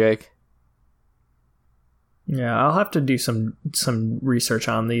right, Jake? Yeah, I'll have to do some research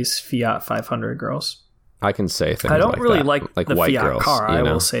on these Fiat 500 girls. I can say things. I don't like really that. like the white Fiat girls, car. I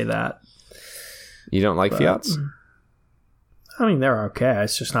will say that. You don't like Fiats? I mean, they're okay.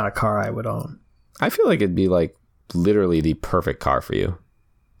 It's just not a car I would own. I feel like it'd be like literally the perfect car for you.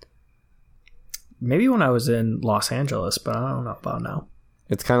 Maybe when I was in Los Angeles, but I don't know about now.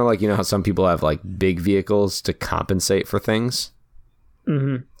 It's kind of like, how some people have like big vehicles to compensate for things.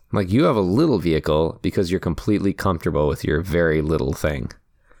 Mm-hmm. Like you have a little vehicle because you're completely comfortable with your very little thing.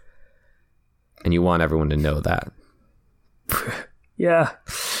 And you want everyone to know that. Yeah,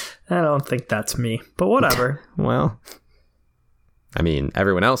 I don't think that's me, but whatever. Well, I mean,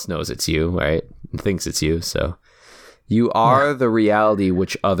 everyone else knows it's you, right? And thinks it's you, so you are the reality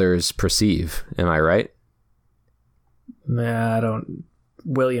which others perceive. Am I right? Yeah, I don't.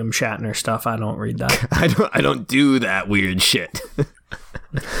 William Shatner stuff. I don't read that. I don't do that weird shit.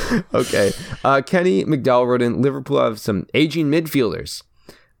 Okay. Kenny McDowell wrote in, Liverpool have some aging midfielders.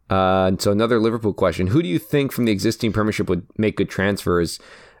 So another Liverpool question. Who do you think from the existing Premiership would make good transfers?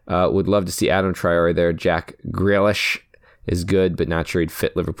 Would love to see Adam Traore there. Jack Grealish is good, but not sure he'd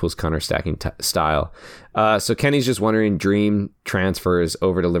fit Liverpool's counter-stacking style. So Kenny's just wondering, dream transfers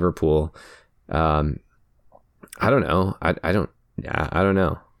over to Liverpool. I don't know. I don't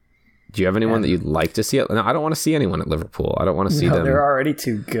know. Do you have anyone that you'd like to see? No, I don't want to see anyone at Liverpool. I don't want to see them. They're already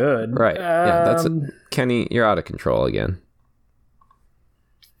too good. Right. Yeah, that's it. Kenny, you're out of control again.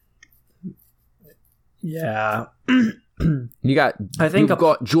 Yeah. You've got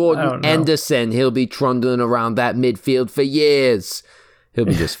Jordan Henderson. He'll be trundling around that midfield for years. He'll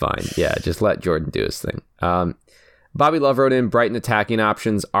be just fine. Yeah, just let Jordan do his thing. Bobby Love wrote in, Brighton attacking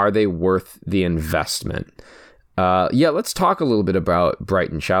options, are they worth the investment? Let's talk a little bit about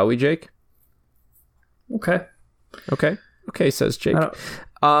Brighton, shall we, Jake? Okay, says Jake. No.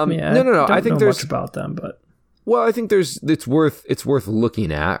 I think there's much about them, but well, I think it's worth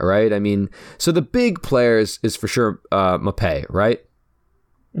looking at, right? I mean, so the big players is for sure Maupay, right?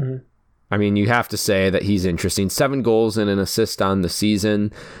 Mm-hmm. I mean, you have to say that he's interesting. 7 goals and an assist on the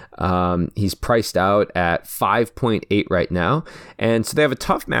season. He's priced out at 5.8 right now. And so they have a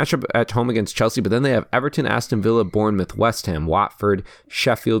tough matchup at home against Chelsea, but then they have Everton, Aston Villa, Bournemouth, West Ham, Watford,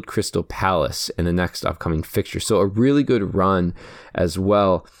 Sheffield, Crystal Palace in the next upcoming fixture. So a really good run as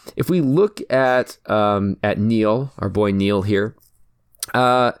well. If we look at Neil, our boy Neil here,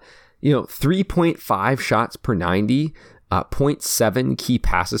 3.5 shots per 90. 0.7 key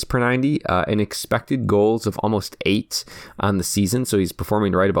passes per 90, and expected goals of almost 8 on the season. So he's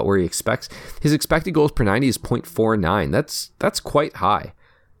performing right about where he expects. His expected goals per 90 is 0.49. That's quite high.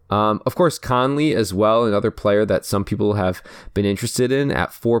 Of course, Conley as well, another player that some people have been interested in at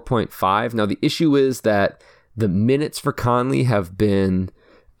 4.5. Now, the issue is that the minutes for Conley have been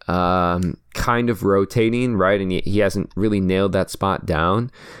kind of rotating, right? And he hasn't really nailed that spot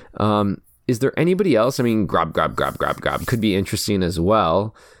down. Is there anybody else? I mean, Grab could be interesting as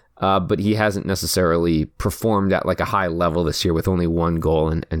well, but he hasn't necessarily performed at like a high level this year with only 1 goal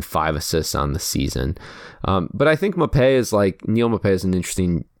and 5 assists on the season. But I think Neil Maupay is an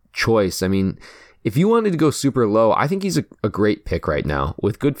interesting choice. I mean, if you wanted to go super low, I think he's a great pick right now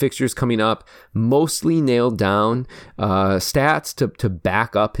with good fixtures coming up, mostly nailed down stats to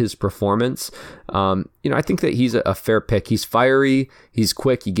back up his performance. I think that he's a fair pick. He's fiery, he's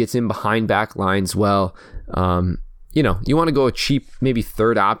quick, he gets in behind back lines well. You want to go a cheap, maybe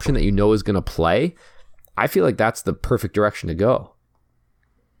third option that is going to play. I feel like that's the perfect direction to go.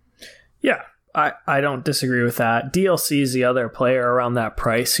 Yeah. I don't disagree with that. DLC is the other player around that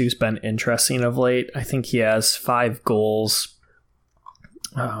price who's been interesting of late. I think he has 5 goals.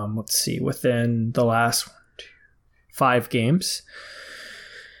 Within the last 5 games.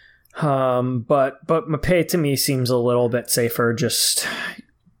 But Mbappé to me seems a little bit safer just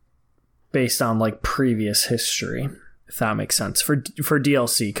based on like previous history, if that makes sense, for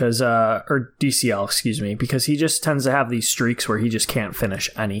DLC, because or DCL, excuse me, because he just tends to have these streaks where he just can't finish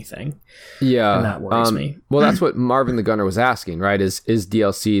anything. Yeah, and that worries me. Well, that's what Marvin the Gunner was asking, right? Is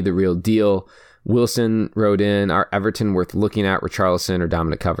DLC the real deal? Wilson wrote in, are Everton worth looking at, Richarlison or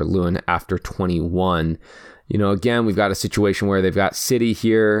Dominic Calvert-Lewin after 21? You know, again, we've got a situation where they've got City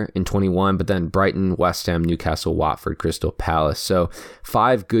here in 21, but then Brighton, West Ham, Newcastle, Watford, Crystal Palace. So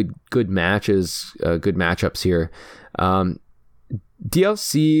 5 good matches, good matchups here.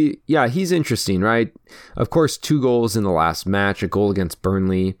 DLC, yeah, he's interesting, right? Of course, 2 goals in the last match, a goal against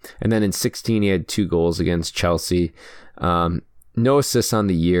Burnley, and then in 16 he had 2 goals against Chelsea. No assists on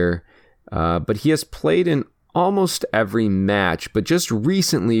the year, but he has played in almost every match, but just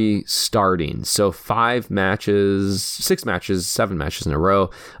recently starting. So 7 matches in a row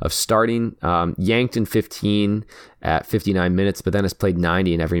of starting. Yanked in 15 at 59 minutes, but then has played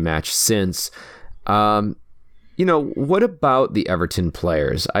 90 in every match since. You know, what about the Everton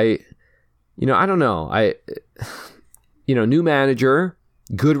players? I don't know. New manager,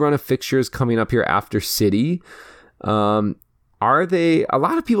 good run of fixtures coming up here after City. Are they? A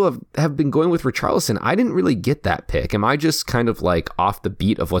lot of people have been going with Richarlison. I didn't really get that pick. Am I just kind of like off the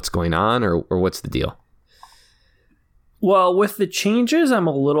beat of what's going on, or what's the deal? Well, with the changes, I'm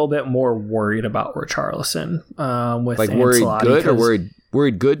a little bit more worried about Richarlison. With like worried Ancelotti, good or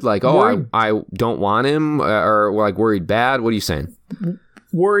worried good? Like, I don't want him, or like worried bad? What are you saying?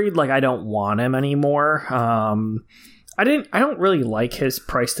 Worried like I don't want him anymore. I don't really like his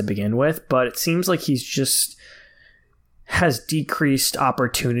price to begin with, but it seems like he's just has decreased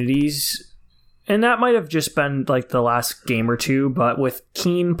opportunities, and that might have just been like the last game or two, but with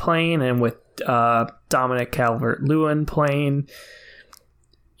Keane playing and with Dominic Calvert-Lewin playing,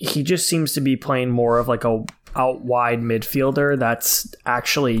 he just seems to be playing more of like a out wide midfielder that's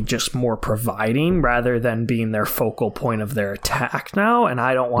actually just more providing rather than being their focal point of their attack now. And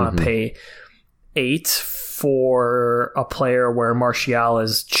I don't want to pay 8 for a player where Martial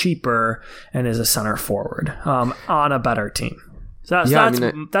is cheaper and is a center forward on a better team. So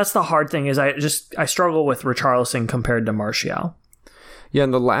that's the hard thing, is I struggle with Richarlison compared to Martial. Yeah,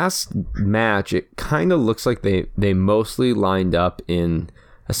 in the last match, it kind of looks like they mostly lined up in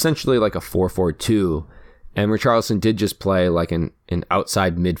essentially like a 4-4-2, and Richarlison did just play like an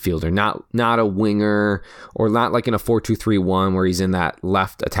outside midfielder, not a winger, or not like in a 4-2-3-1 where he's in that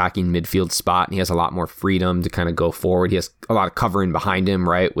left attacking midfield spot and he has a lot more freedom to kind of go forward. He has a lot of covering behind him,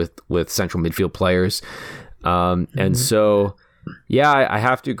 right, with central midfield players. And so, yeah, I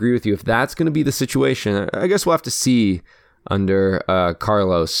have to agree with you. If that's going to be the situation, I guess we'll have to see under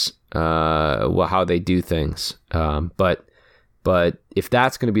Carlos how they do things. But if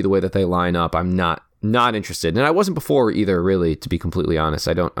that's going to be the way that they line up, I'm not interested. And I wasn't before either, really, to be completely honest.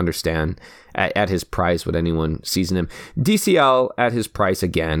 I don't understand at his price what anyone sees in him. DCL at his price,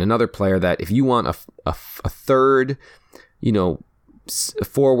 again, another player that if you want a third,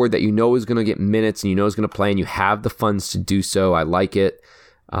 forward that is going to get minutes and is going to play and you have the funds to do so, I like it.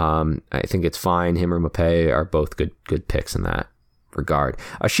 I think it's fine. Him or Mbappé are both good picks in that regard.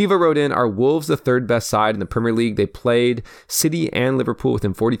 Shiva wrote in, are Wolves the 3rd best side in the Premier League? They played City and Liverpool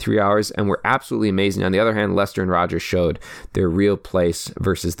within 43 hours and were absolutely amazing. On the other hand, Leicester and Rodgers showed their real place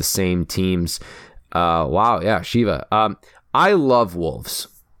versus the same teams. Wow, yeah, Shiva. I love Wolves.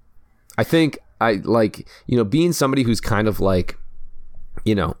 I think I like, being somebody who's kind of like,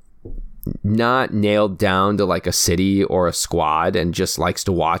 not nailed down to like a city or a squad and just likes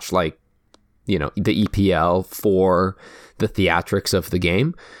to watch like, the EPL for the theatrics of the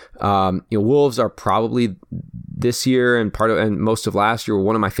game. Wolves are probably this year and most of last year were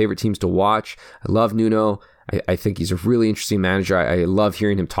one of my favorite teams to watch. I love Nuno. I think he's a really interesting manager. I love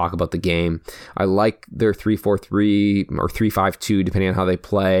hearing him talk about the game. I like their 3-4-3 or 3-5-2, depending on how they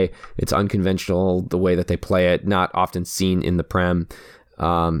play. It's unconventional the way that they play it, not often seen in the Prem.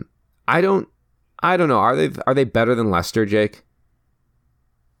 I don't know. Are they better than Leicester, Jake?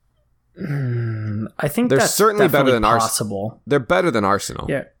 I think they're that's certainly better than possible. They're better than Arsenal.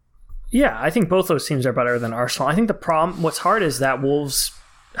 Yeah. I think both those teams are better than Arsenal. I think the problem, what's hard, is that Wolves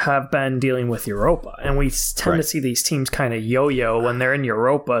have been dealing with Europa, and we tend to see these teams kind of yo-yo. When they're in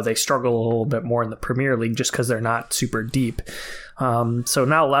Europa, they struggle a little bit more in the Premier League just because they're not super deep. So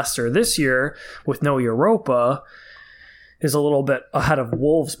now Leicester this year with no Europa is a little bit ahead of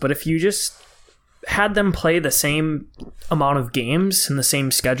Wolves, but if you just had them play the same amount of games in the same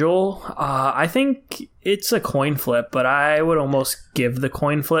schedule, I think it's a coin flip, but I would almost give the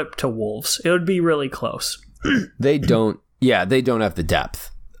coin flip to Wolves. It would be really close. They don't. Yeah, they don't have the depth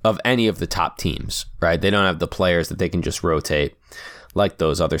of any of the top teams, right? They don't have the players that they can just rotate like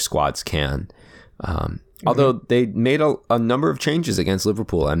those other squads can. Although they made a number of changes against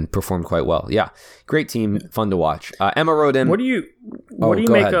Liverpool and performed quite well. Yeah, great team, fun to watch. Emma wrote in. What do you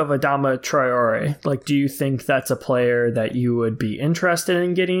make ahead. of Adama Traore? Like, do you think that's a player that you would be interested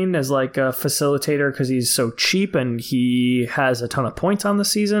in getting as like a facilitator because he's so cheap and he has a ton of points on the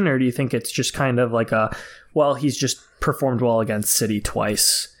season? Or do you think it's just kind of like he's just performed well against City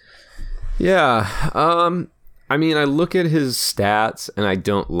twice? Yeah. I mean, I look at his stats and I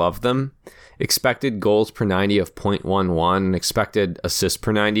don't love them. Expected goals per 90 of 0.11 and expected assists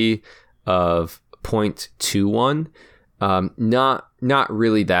per 90 of 0.21. Not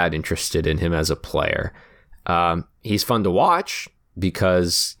really that interested in him as a player. He's fun to watch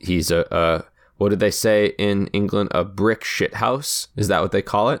because he's a what did they say in England? A brick shit house? Is that what they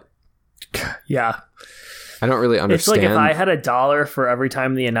call it? Yeah. I don't really understand. It's like if I had $1 for every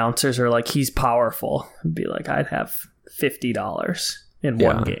time the announcers are like, he's powerful, I'd be like, I'd have $50 in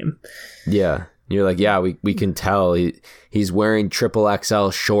one game. Yeah. You're like, yeah, we can tell he's wearing triple XL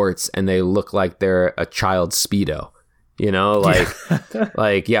shorts and they look like they're a child's Speedo. You know,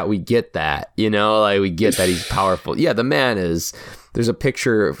 like, yeah, we get that. You know, like we get that he's powerful. Yeah, the man is. There's a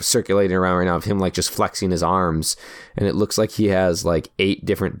picture circulating around right now of him like just flexing his arms, and it looks like he has like 8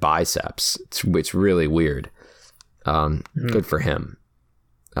 different biceps. It's really weird. Good for him.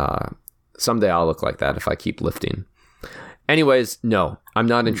 Someday I'll look like that if I keep lifting. Anyways, no, I'm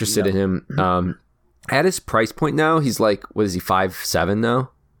not interested in him. At his price point now, he's like, what is he, 5'7"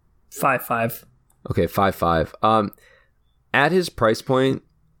 now? 5'5". Okay, 5'5". At his price point,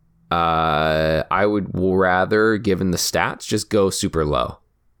 I would rather, given the stats, just go super low.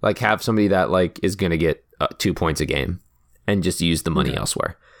 Like have somebody that like is going to get 2 points a game and just use the money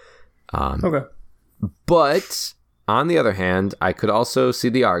elsewhere. Okay. But on the other hand, I could also see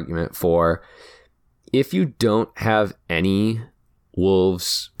the argument for if you don't have any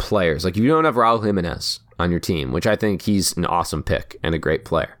Wolves players, like you don't have Raul Jimenez on your team, which I think he's an awesome pick and a great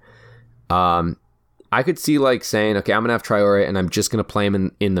player. I could see like saying, okay, I'm going to have Traore and I'm just going to play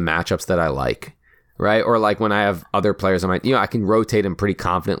him in the matchups that I like, right? Or like when I have other players, I can rotate him pretty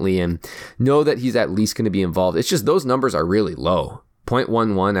confidently and know that he's at least going to be involved. It's just those numbers are really low. 0.11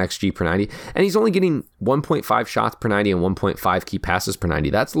 XG per 90. And he's only getting 1.5 shots per 90 and 1.5 key passes per 90.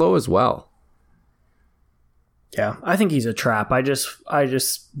 That's low as well. Yeah, I think he's a trap. I just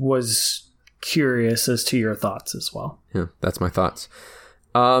was curious as to your thoughts as well. Yeah, that's my thoughts.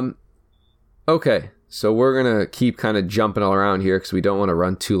 Okay, so we're going to keep kind of jumping all around here because we don't want to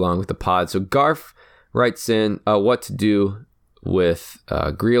run too long with the pod. So Garf writes in what to do with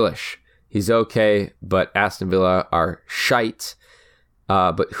Grealish. He's okay, but Aston Villa are shite.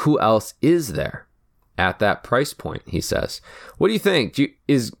 But who else is there at that price point, he says. What do you think? Do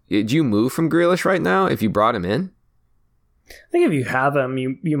you move from Grealish right now if you brought him in? I think if you have him,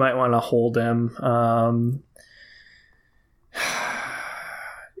 you might want to hold him.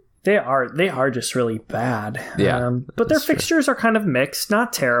 They are just really bad. Yeah, but their fixtures are kind of mixed,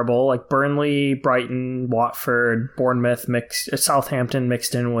 not terrible. Like Burnley, Brighton, Watford, Bournemouth, Southampton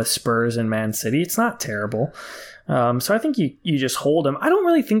mixed in with Spurs and Man City. It's not terrible. So I think you just hold him. I don't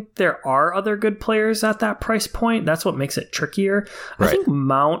really think there are other good players at that price point. That's what makes it trickier. Right. I think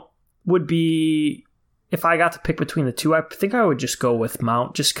Mount would be, if I got to pick between the two, I think I would just go with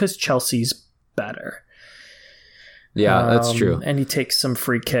Mount just because Chelsea's better. Yeah, that's true. And he takes some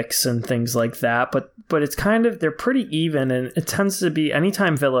free kicks and things like that. But it's kind of, they're pretty even, and it tends to be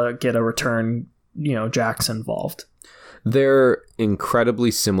anytime Villa get a return, Jack's involved. They're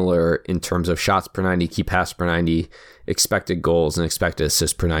incredibly similar in terms of shots per 90, key pass per 90, expected goals, and expected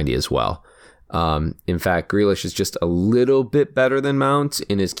assists per 90 as well. In fact, Grealish is just a little bit better than Mount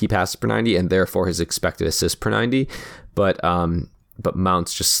in his key passes per 90, and therefore his expected assists per 90. But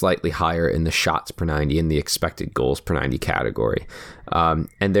Mount's just slightly higher in the shots per 90 and the expected goals per 90 category. And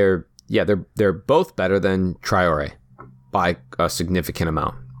they're both better than Traore by a significant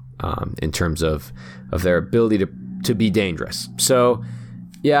amount in terms of their ability to be dangerous. So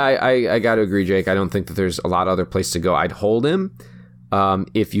yeah, I got to agree, Jake. I don't think that there's a lot of other place to go. I'd hold him.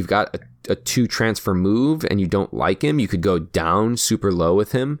 If you've got a 2 transfer move and you don't like him, you could go down super low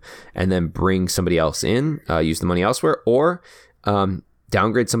with him and then bring somebody else in, use the money elsewhere, or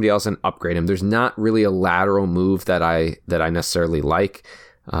downgrade somebody else and upgrade him. There's not really a lateral move that I necessarily like.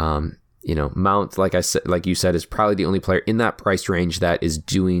 Mount, like you said, is probably the only player in that price range that is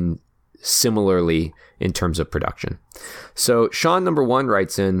doing similarly in terms of production. So Sean number 1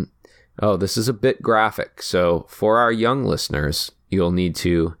 writes in, this is a bit graphic. So for our young listeners, you'll need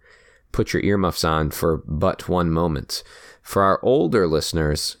to put your earmuffs on for but one moment. For our older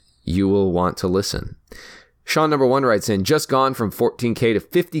listeners, you will want to listen. Sean number 1 writes in, just gone from 14K to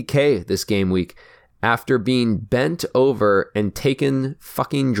 50K this game week after being bent over and taken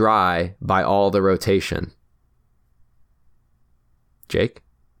fucking dry by all the rotation. Jake?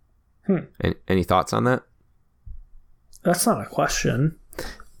 Any thoughts on that? That's not a question.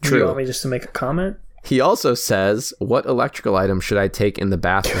 True. Do you want me just to make a comment? He also says, what electrical item should I take in the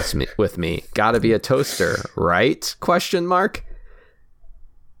bath with me? Gotta be a toaster, right? Question mark.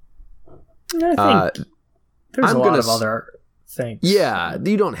 I think there's a lot of other things. Yeah,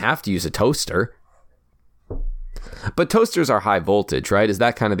 you don't have to use a toaster. But toasters are high voltage, right? Is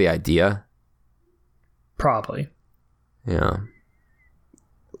that kind of the idea? Probably. Yeah.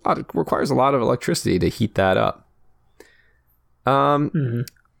 It requires a lot of electricity to heat that up.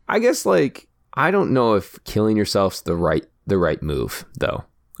 I guess, like, I don't know if killing yourself's the right move, though.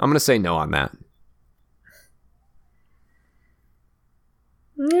 I'm going to say no on that.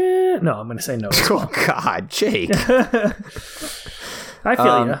 No, I'm going to say no as well. Oh, God, Jake. I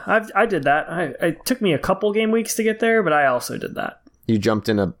feel you. I did that. It took me a couple game weeks to get there, but I also did that. You jumped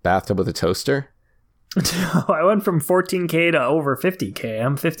in a bathtub with a toaster? No, I went from 14K to over 50K.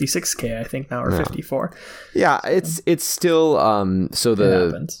 I'm 56K, I think now, or 54. Yeah, it's still so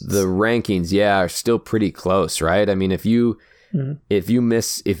the rankings, are still pretty close, right? I mean, if you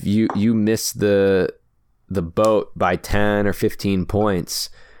miss the boat by 10 or 15 points,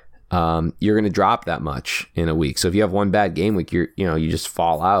 you're going to drop that much in a week. So if you have one bad game week, you just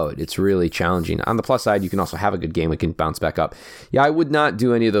fall out. It's really challenging. On the plus side, you can also have a good game week and bounce back up. Yeah, I would not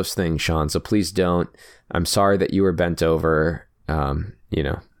do any of those things, Sean. So please don't. I'm sorry that you were bent over.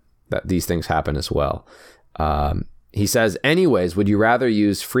 That these things happen as well. He says, anyways, would you rather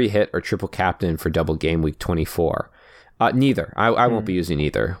use free hit or triple captain for double game week 24? Neither. I won't be using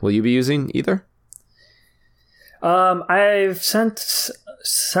either. Will you be using either? I've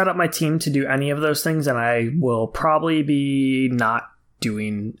set up my team to do any of those things, and I will probably be not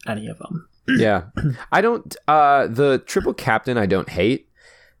doing any of them. Yeah. I don't, the triple captain I don't hate,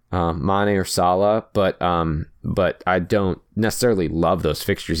 Mane or Salah, but I don't necessarily love those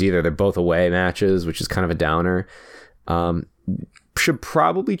fixtures either. They're both away matches, which is kind of a downer. Should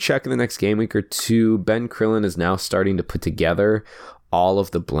probably check in the next game week or two. Ben Krillin is now starting to put together all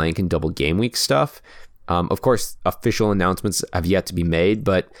of the blank and double game week stuff. Of course, official announcements have yet to be made,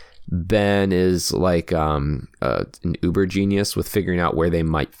 but Ben is like an uber genius with figuring out where they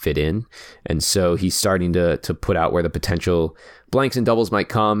might fit in. And so he's starting to put out where the potential blanks and doubles might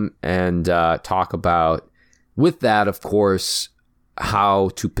come and talk about, with that, of course, how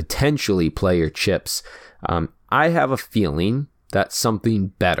to potentially play your chips. I have a feeling that something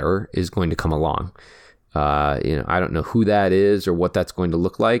better is going to come along. I don't know who that is or what that's going to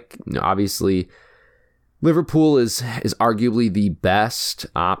look like. Obviously, Liverpool is arguably the best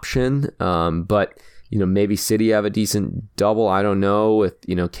option, but maybe City have a decent double. I don't know, with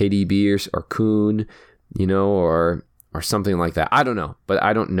KDB or Kuhn, or something like that. I don't know, but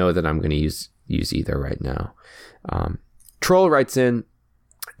I don't know that I'm going to use either right now. Troll writes in,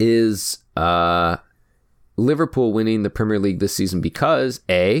 is Liverpool winning the Premier League this season because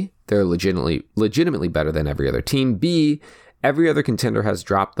A, they're legitimately better than every other team. B, every other contender has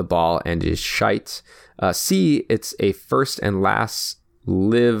dropped the ball and is shite. C, it's a first and last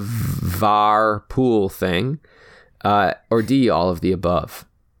Liverpool thing. Or D, all of the above.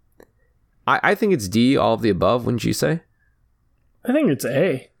 I think it's D, all of the above, wouldn't you say? I think it's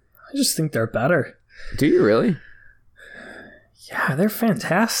A. I just think they're better. Do you really? Yeah, they're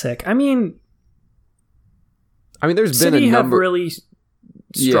fantastic. I mean, there's City been a number... have really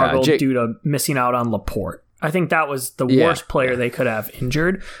struggled due to missing out on Laporte. I think that was the worst player they could have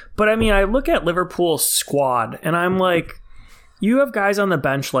injured. But I look at Liverpool's squad and I'm like, you have guys on the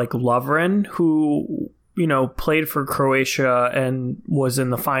bench like Lovren, who, played for Croatia and was in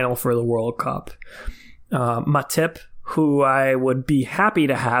the final for the World Cup. Matip, who I would be happy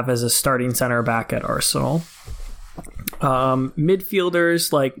to have as a starting center back at Arsenal.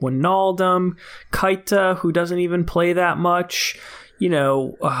 Midfielders like Wijnaldum, Keita, who doesn't even play that much.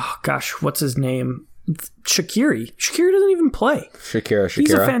 What's his name? Shaqiri doesn't even play. Shakira.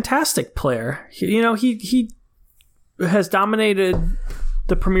 He's a fantastic player. He has dominated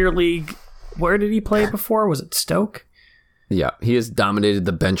the Premier League. Where did he play before? Was it Stoke? Yeah, he has dominated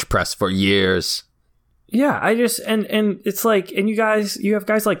the bench press for years. Yeah, I just and it's like, and you have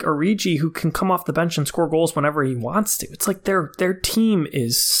guys like Origi who can come off the bench and score goals whenever he wants to. It's like their team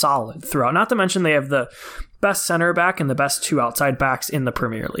is solid throughout. Not to mention they have the best center back and the best two outside backs in the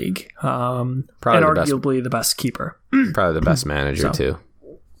Premier League. And arguably the best keeper. Probably the best manager too.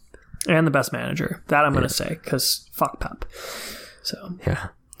 And the best manager. That I'm going to say, because fuck Pep. So yeah.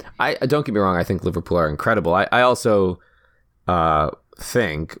 I don't get me wrong. I think Liverpool are incredible. I also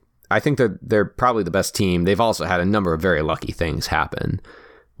think that they're probably the best team. They've also had a number of very lucky things happen,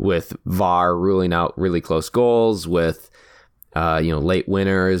 with VAR ruling out really close goals, with late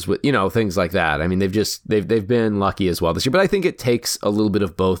winners, with things like that. I mean, they've been lucky as well this year. But I think it takes a little bit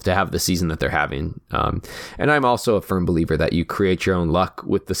of both to have the season that they're having. And I'm also a firm believer that you create your own luck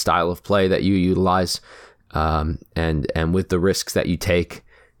with the style of play that you utilize, and with the risks that you take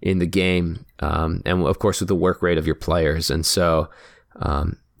in the game, and of course with the work rate of your players. And so,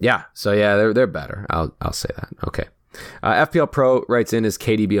 they're better. I'll say that. Okay. FPL Pro writes in, is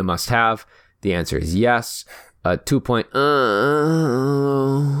KDB a must-have? The answer is yes. 2 point.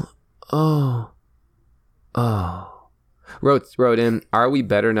 Wrote in, are we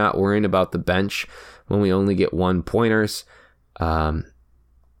better not worrying about the bench when we only get 1 pointers?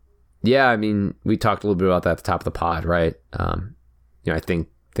 Yeah, I mean, we talked a little bit about that at the top of the pod, right? I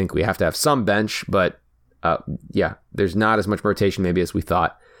think we have to have some bench, but there's not as much rotation maybe as we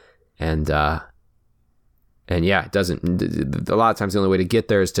thought, and it doesn't. A lot of times the only way to get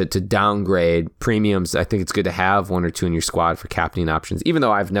there is to downgrade premiums. I think it's good to have 1 or 2 in your squad for captaining options, even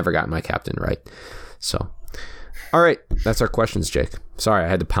though I've never gotten my captain right. So, all right, that's our questions, Jake. Sorry, I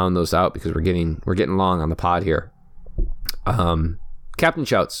had to pound those out because we're getting long on the pod here. Captain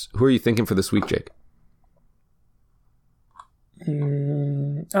shouts. Who are you thinking for this week, Jake?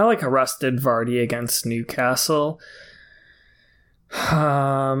 I like a rested Vardy against Newcastle.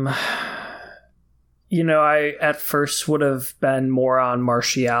 I at first would have been more on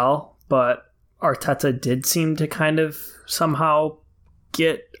Martial, but Arteta did seem to kind of somehow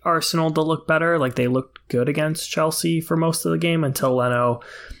get Arsenal to look better. Like, they looked good against Chelsea for most of the game until Leno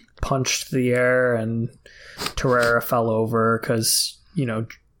punched the air and Torreira fell over because,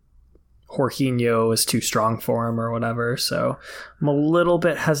 Jorginho is too strong for him or whatever. So I'm a little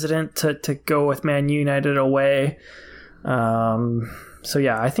bit hesitant to go with Man United away.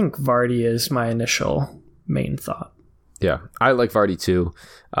 I think Vardy is my initial main thought. Yeah, I like Vardy too.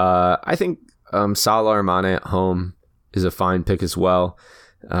 I think Salah or Mane at home is a fine pick as well.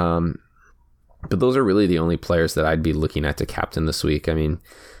 But those are really the only players that I'd be looking at to captain this week. I mean,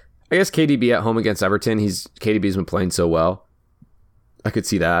 I guess KDB at home against Everton. KDB's been playing so well. I could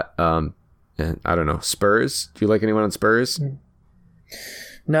see that. And I don't know. Spurs? Do you like anyone on Spurs?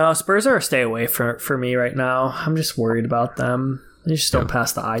 No, Spurs are a stay away for me right now. I'm just worried about them. They just don't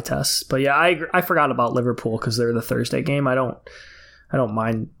pass the eye test. But yeah, I forgot about Liverpool because they're the Thursday game. I don't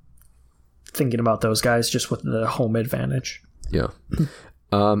mind thinking about those guys just with the home advantage. Yeah.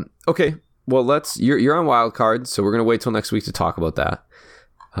 Okay. Well, you're on wild card, so we're gonna wait till next week to talk about that.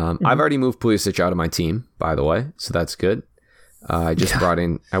 I've already moved Pulisic out of my team, by the way, so that's good. I just brought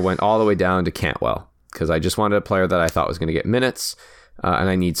in. I went all the way down to Cantwell because I just wanted a player that I thought was going to get minutes, and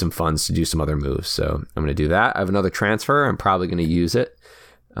I need some funds to do some other moves. So I'm going to do that. I have another transfer. I'm probably going to use it,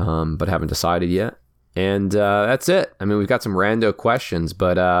 but haven't decided yet. And that's it. I mean, we've got some rando questions,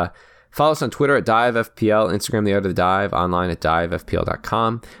 but follow us on Twitter at DiveFPL, Instagram The Art of the Dive, online at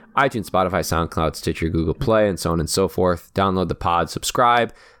divefpl.com, iTunes, Spotify, SoundCloud, Stitcher, Google Play, and so on and so forth. Download the pod,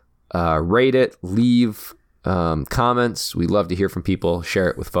 subscribe, rate it, leave comments. We love to hear from people. Share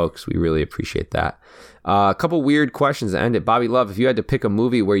it with folks. We really appreciate that. A couple weird questions to end it. Bobby Love, if you had to pick a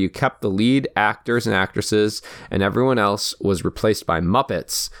movie where you kept the lead actors and actresses and everyone else was replaced by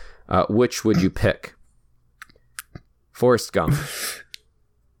Muppets, which would you pick? Forrest Gump.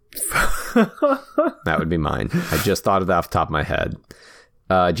 That would be mine. I just thought of that off the top of my head.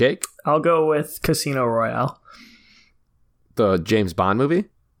 Jake? I'll go with Casino Royale. The James Bond movie?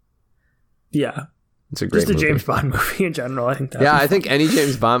 Yeah. It's a great movie. James Bond movie in general. I think that. Yeah, I think any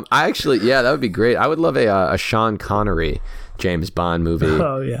James Bond. That would be great. I would love a Sean Connery James Bond movie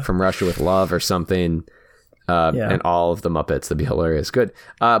from Russia with Love or something. And all of the Muppets. That'd be hilarious. Good.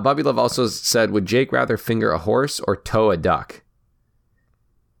 Bobby Love also said, would Jake rather finger a horse or tow a duck?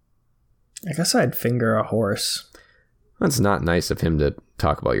 I guess I'd finger a horse. That's not nice of him to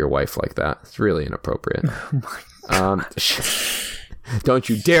talk about your wife like that. It's really inappropriate. Oh my God. Don't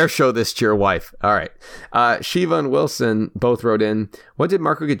you dare show this to your wife. All right. Shiva and Wilson both wrote in, what did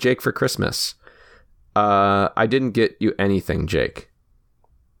Marco get Jake for Christmas? I didn't get you anything, Jake.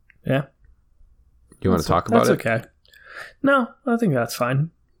 Yeah. You want to talk about it? That's okay. No, I think that's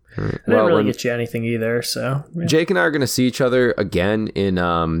fine. Right. I didn't really get you anything either, so... Yeah. Jake and I are going to see each other again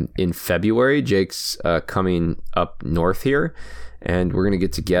in February. Jake's coming up north here, and we're going to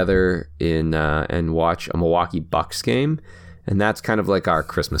get together and watch a Milwaukee Bucks game. And that's kind of like our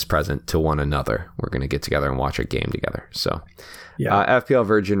Christmas present to one another. We're going to get together and watch a game together. So FPL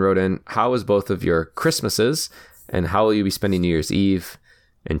Virgin wrote in, how was both of your Christmases and how will you be spending New Year's Eve?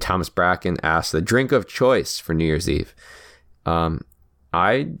 And Thomas Bracken asked the drink of choice for New Year's Eve.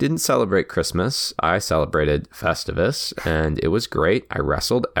 I didn't celebrate Christmas. I celebrated Festivus, and it was great. I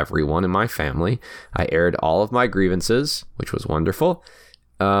wrestled everyone in my family. I aired all of my grievances, which was wonderful.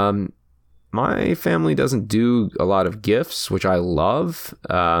 My family doesn't do a lot of gifts, which I love.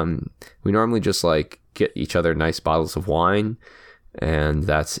 We normally just like get each other nice bottles of wine, and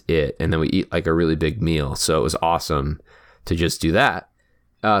that's it. And then we eat like a really big meal. So it was awesome to just do that.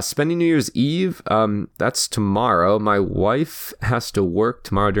 Spending New Year's Eve, that's tomorrow. My wife has to work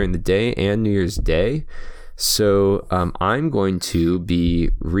tomorrow during the day and New Year's Day. So I'm going to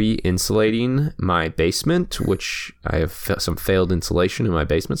be re-insulating my basement, which I have some failed insulation in my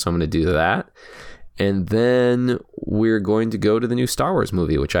basement, so I'm going to do that. And then we're going to go to the new Star Wars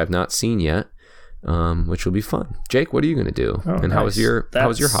movie, which I've not seen yet, which will be fun. Jake, what are you going to do? Oh, and nice. how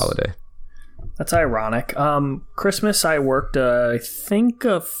was your holiday? That's ironic. Christmas, I worked, I think,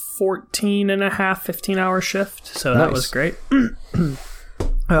 a 15-hour shift, so that was great.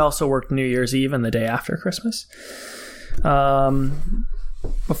 I also worked New Year's Eve and the day after Christmas.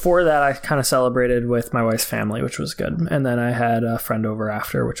 Before that, I kind of celebrated with my wife's family, which was good. And then I had a friend over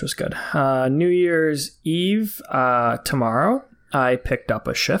after, which was good. New Year's Eve, tomorrow, I picked up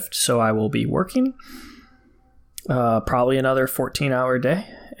a shift, so I will be working. Probably another 14-hour day.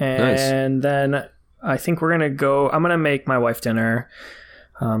 And then I think I'm going to make my wife dinner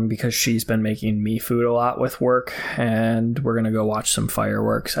because she's been making me food a lot with work, and we're going to go watch some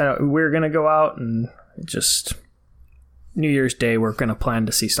fireworks. We're going to go out and just New Year's Day, we're going to plan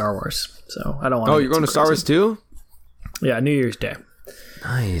to see Star Wars. So I don't want to. Oh, you're going to Star Wars too? Yeah, New Year's Day.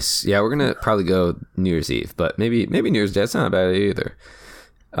 Nice. Yeah, we're going to probably go New Year's Eve, but maybe New Year's Day. That's not a bad idea either.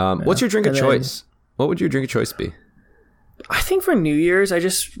 What's your drink of choice? What would your drink of choice be? I think for New Year's, I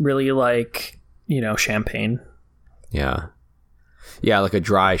just really like, champagne. Yeah. Yeah, like a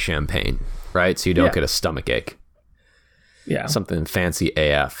dry champagne, right? So you don't get a stomach ache. Yeah. Something fancy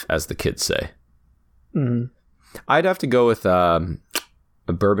AF, as the kids say. Mm-hmm. I'd have to go with a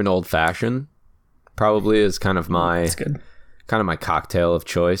bourbon old fashioned. Probably is kind of my cocktail of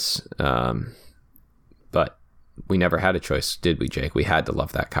choice. But we never had a choice, did we, Jake? We had to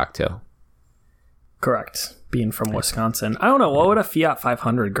love that cocktail. Correct. Being from Wisconsin. I don't know. What would a Fiat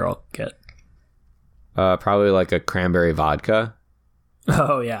 500 girl get? Probably like a cranberry vodka.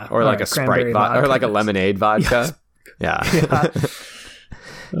 Oh, yeah. Or like a Sprite vodka. Or like a lemonade vodka. Yeah.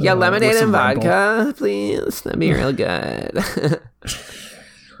 Yeah, lemonade and vodka, please. That'd be real good.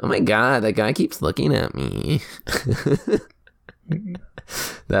 Oh my God, that guy keeps looking at me.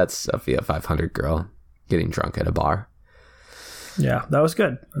 That's Sophia 500 girl getting drunk at a bar. Yeah, that was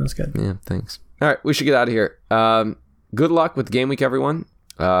good. Yeah, thanks. All right, we should get out of here. Good luck with game week, everyone.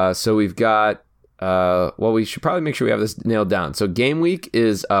 So we've got, we should probably make sure we have this nailed down. So game week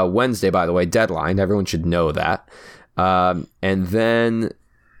is Wednesday, by the way, deadline. Everyone should know that. And then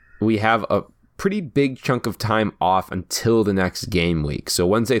we have a pretty big chunk of time off until the next game week. So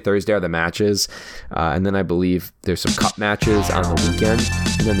Wednesday, Thursday are the matches. And then I believe there's some cup matches on the weekend.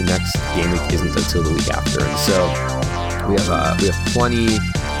 And then the next game week isn't until the week after. And so we have plenty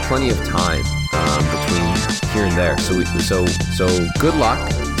of time between here and there. So good luck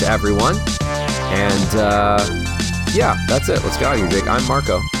to everyone. And that's it. Let's get out of here, Jake. I'm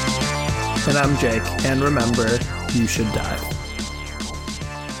Marco. And I'm Jake. And remember, you should dive.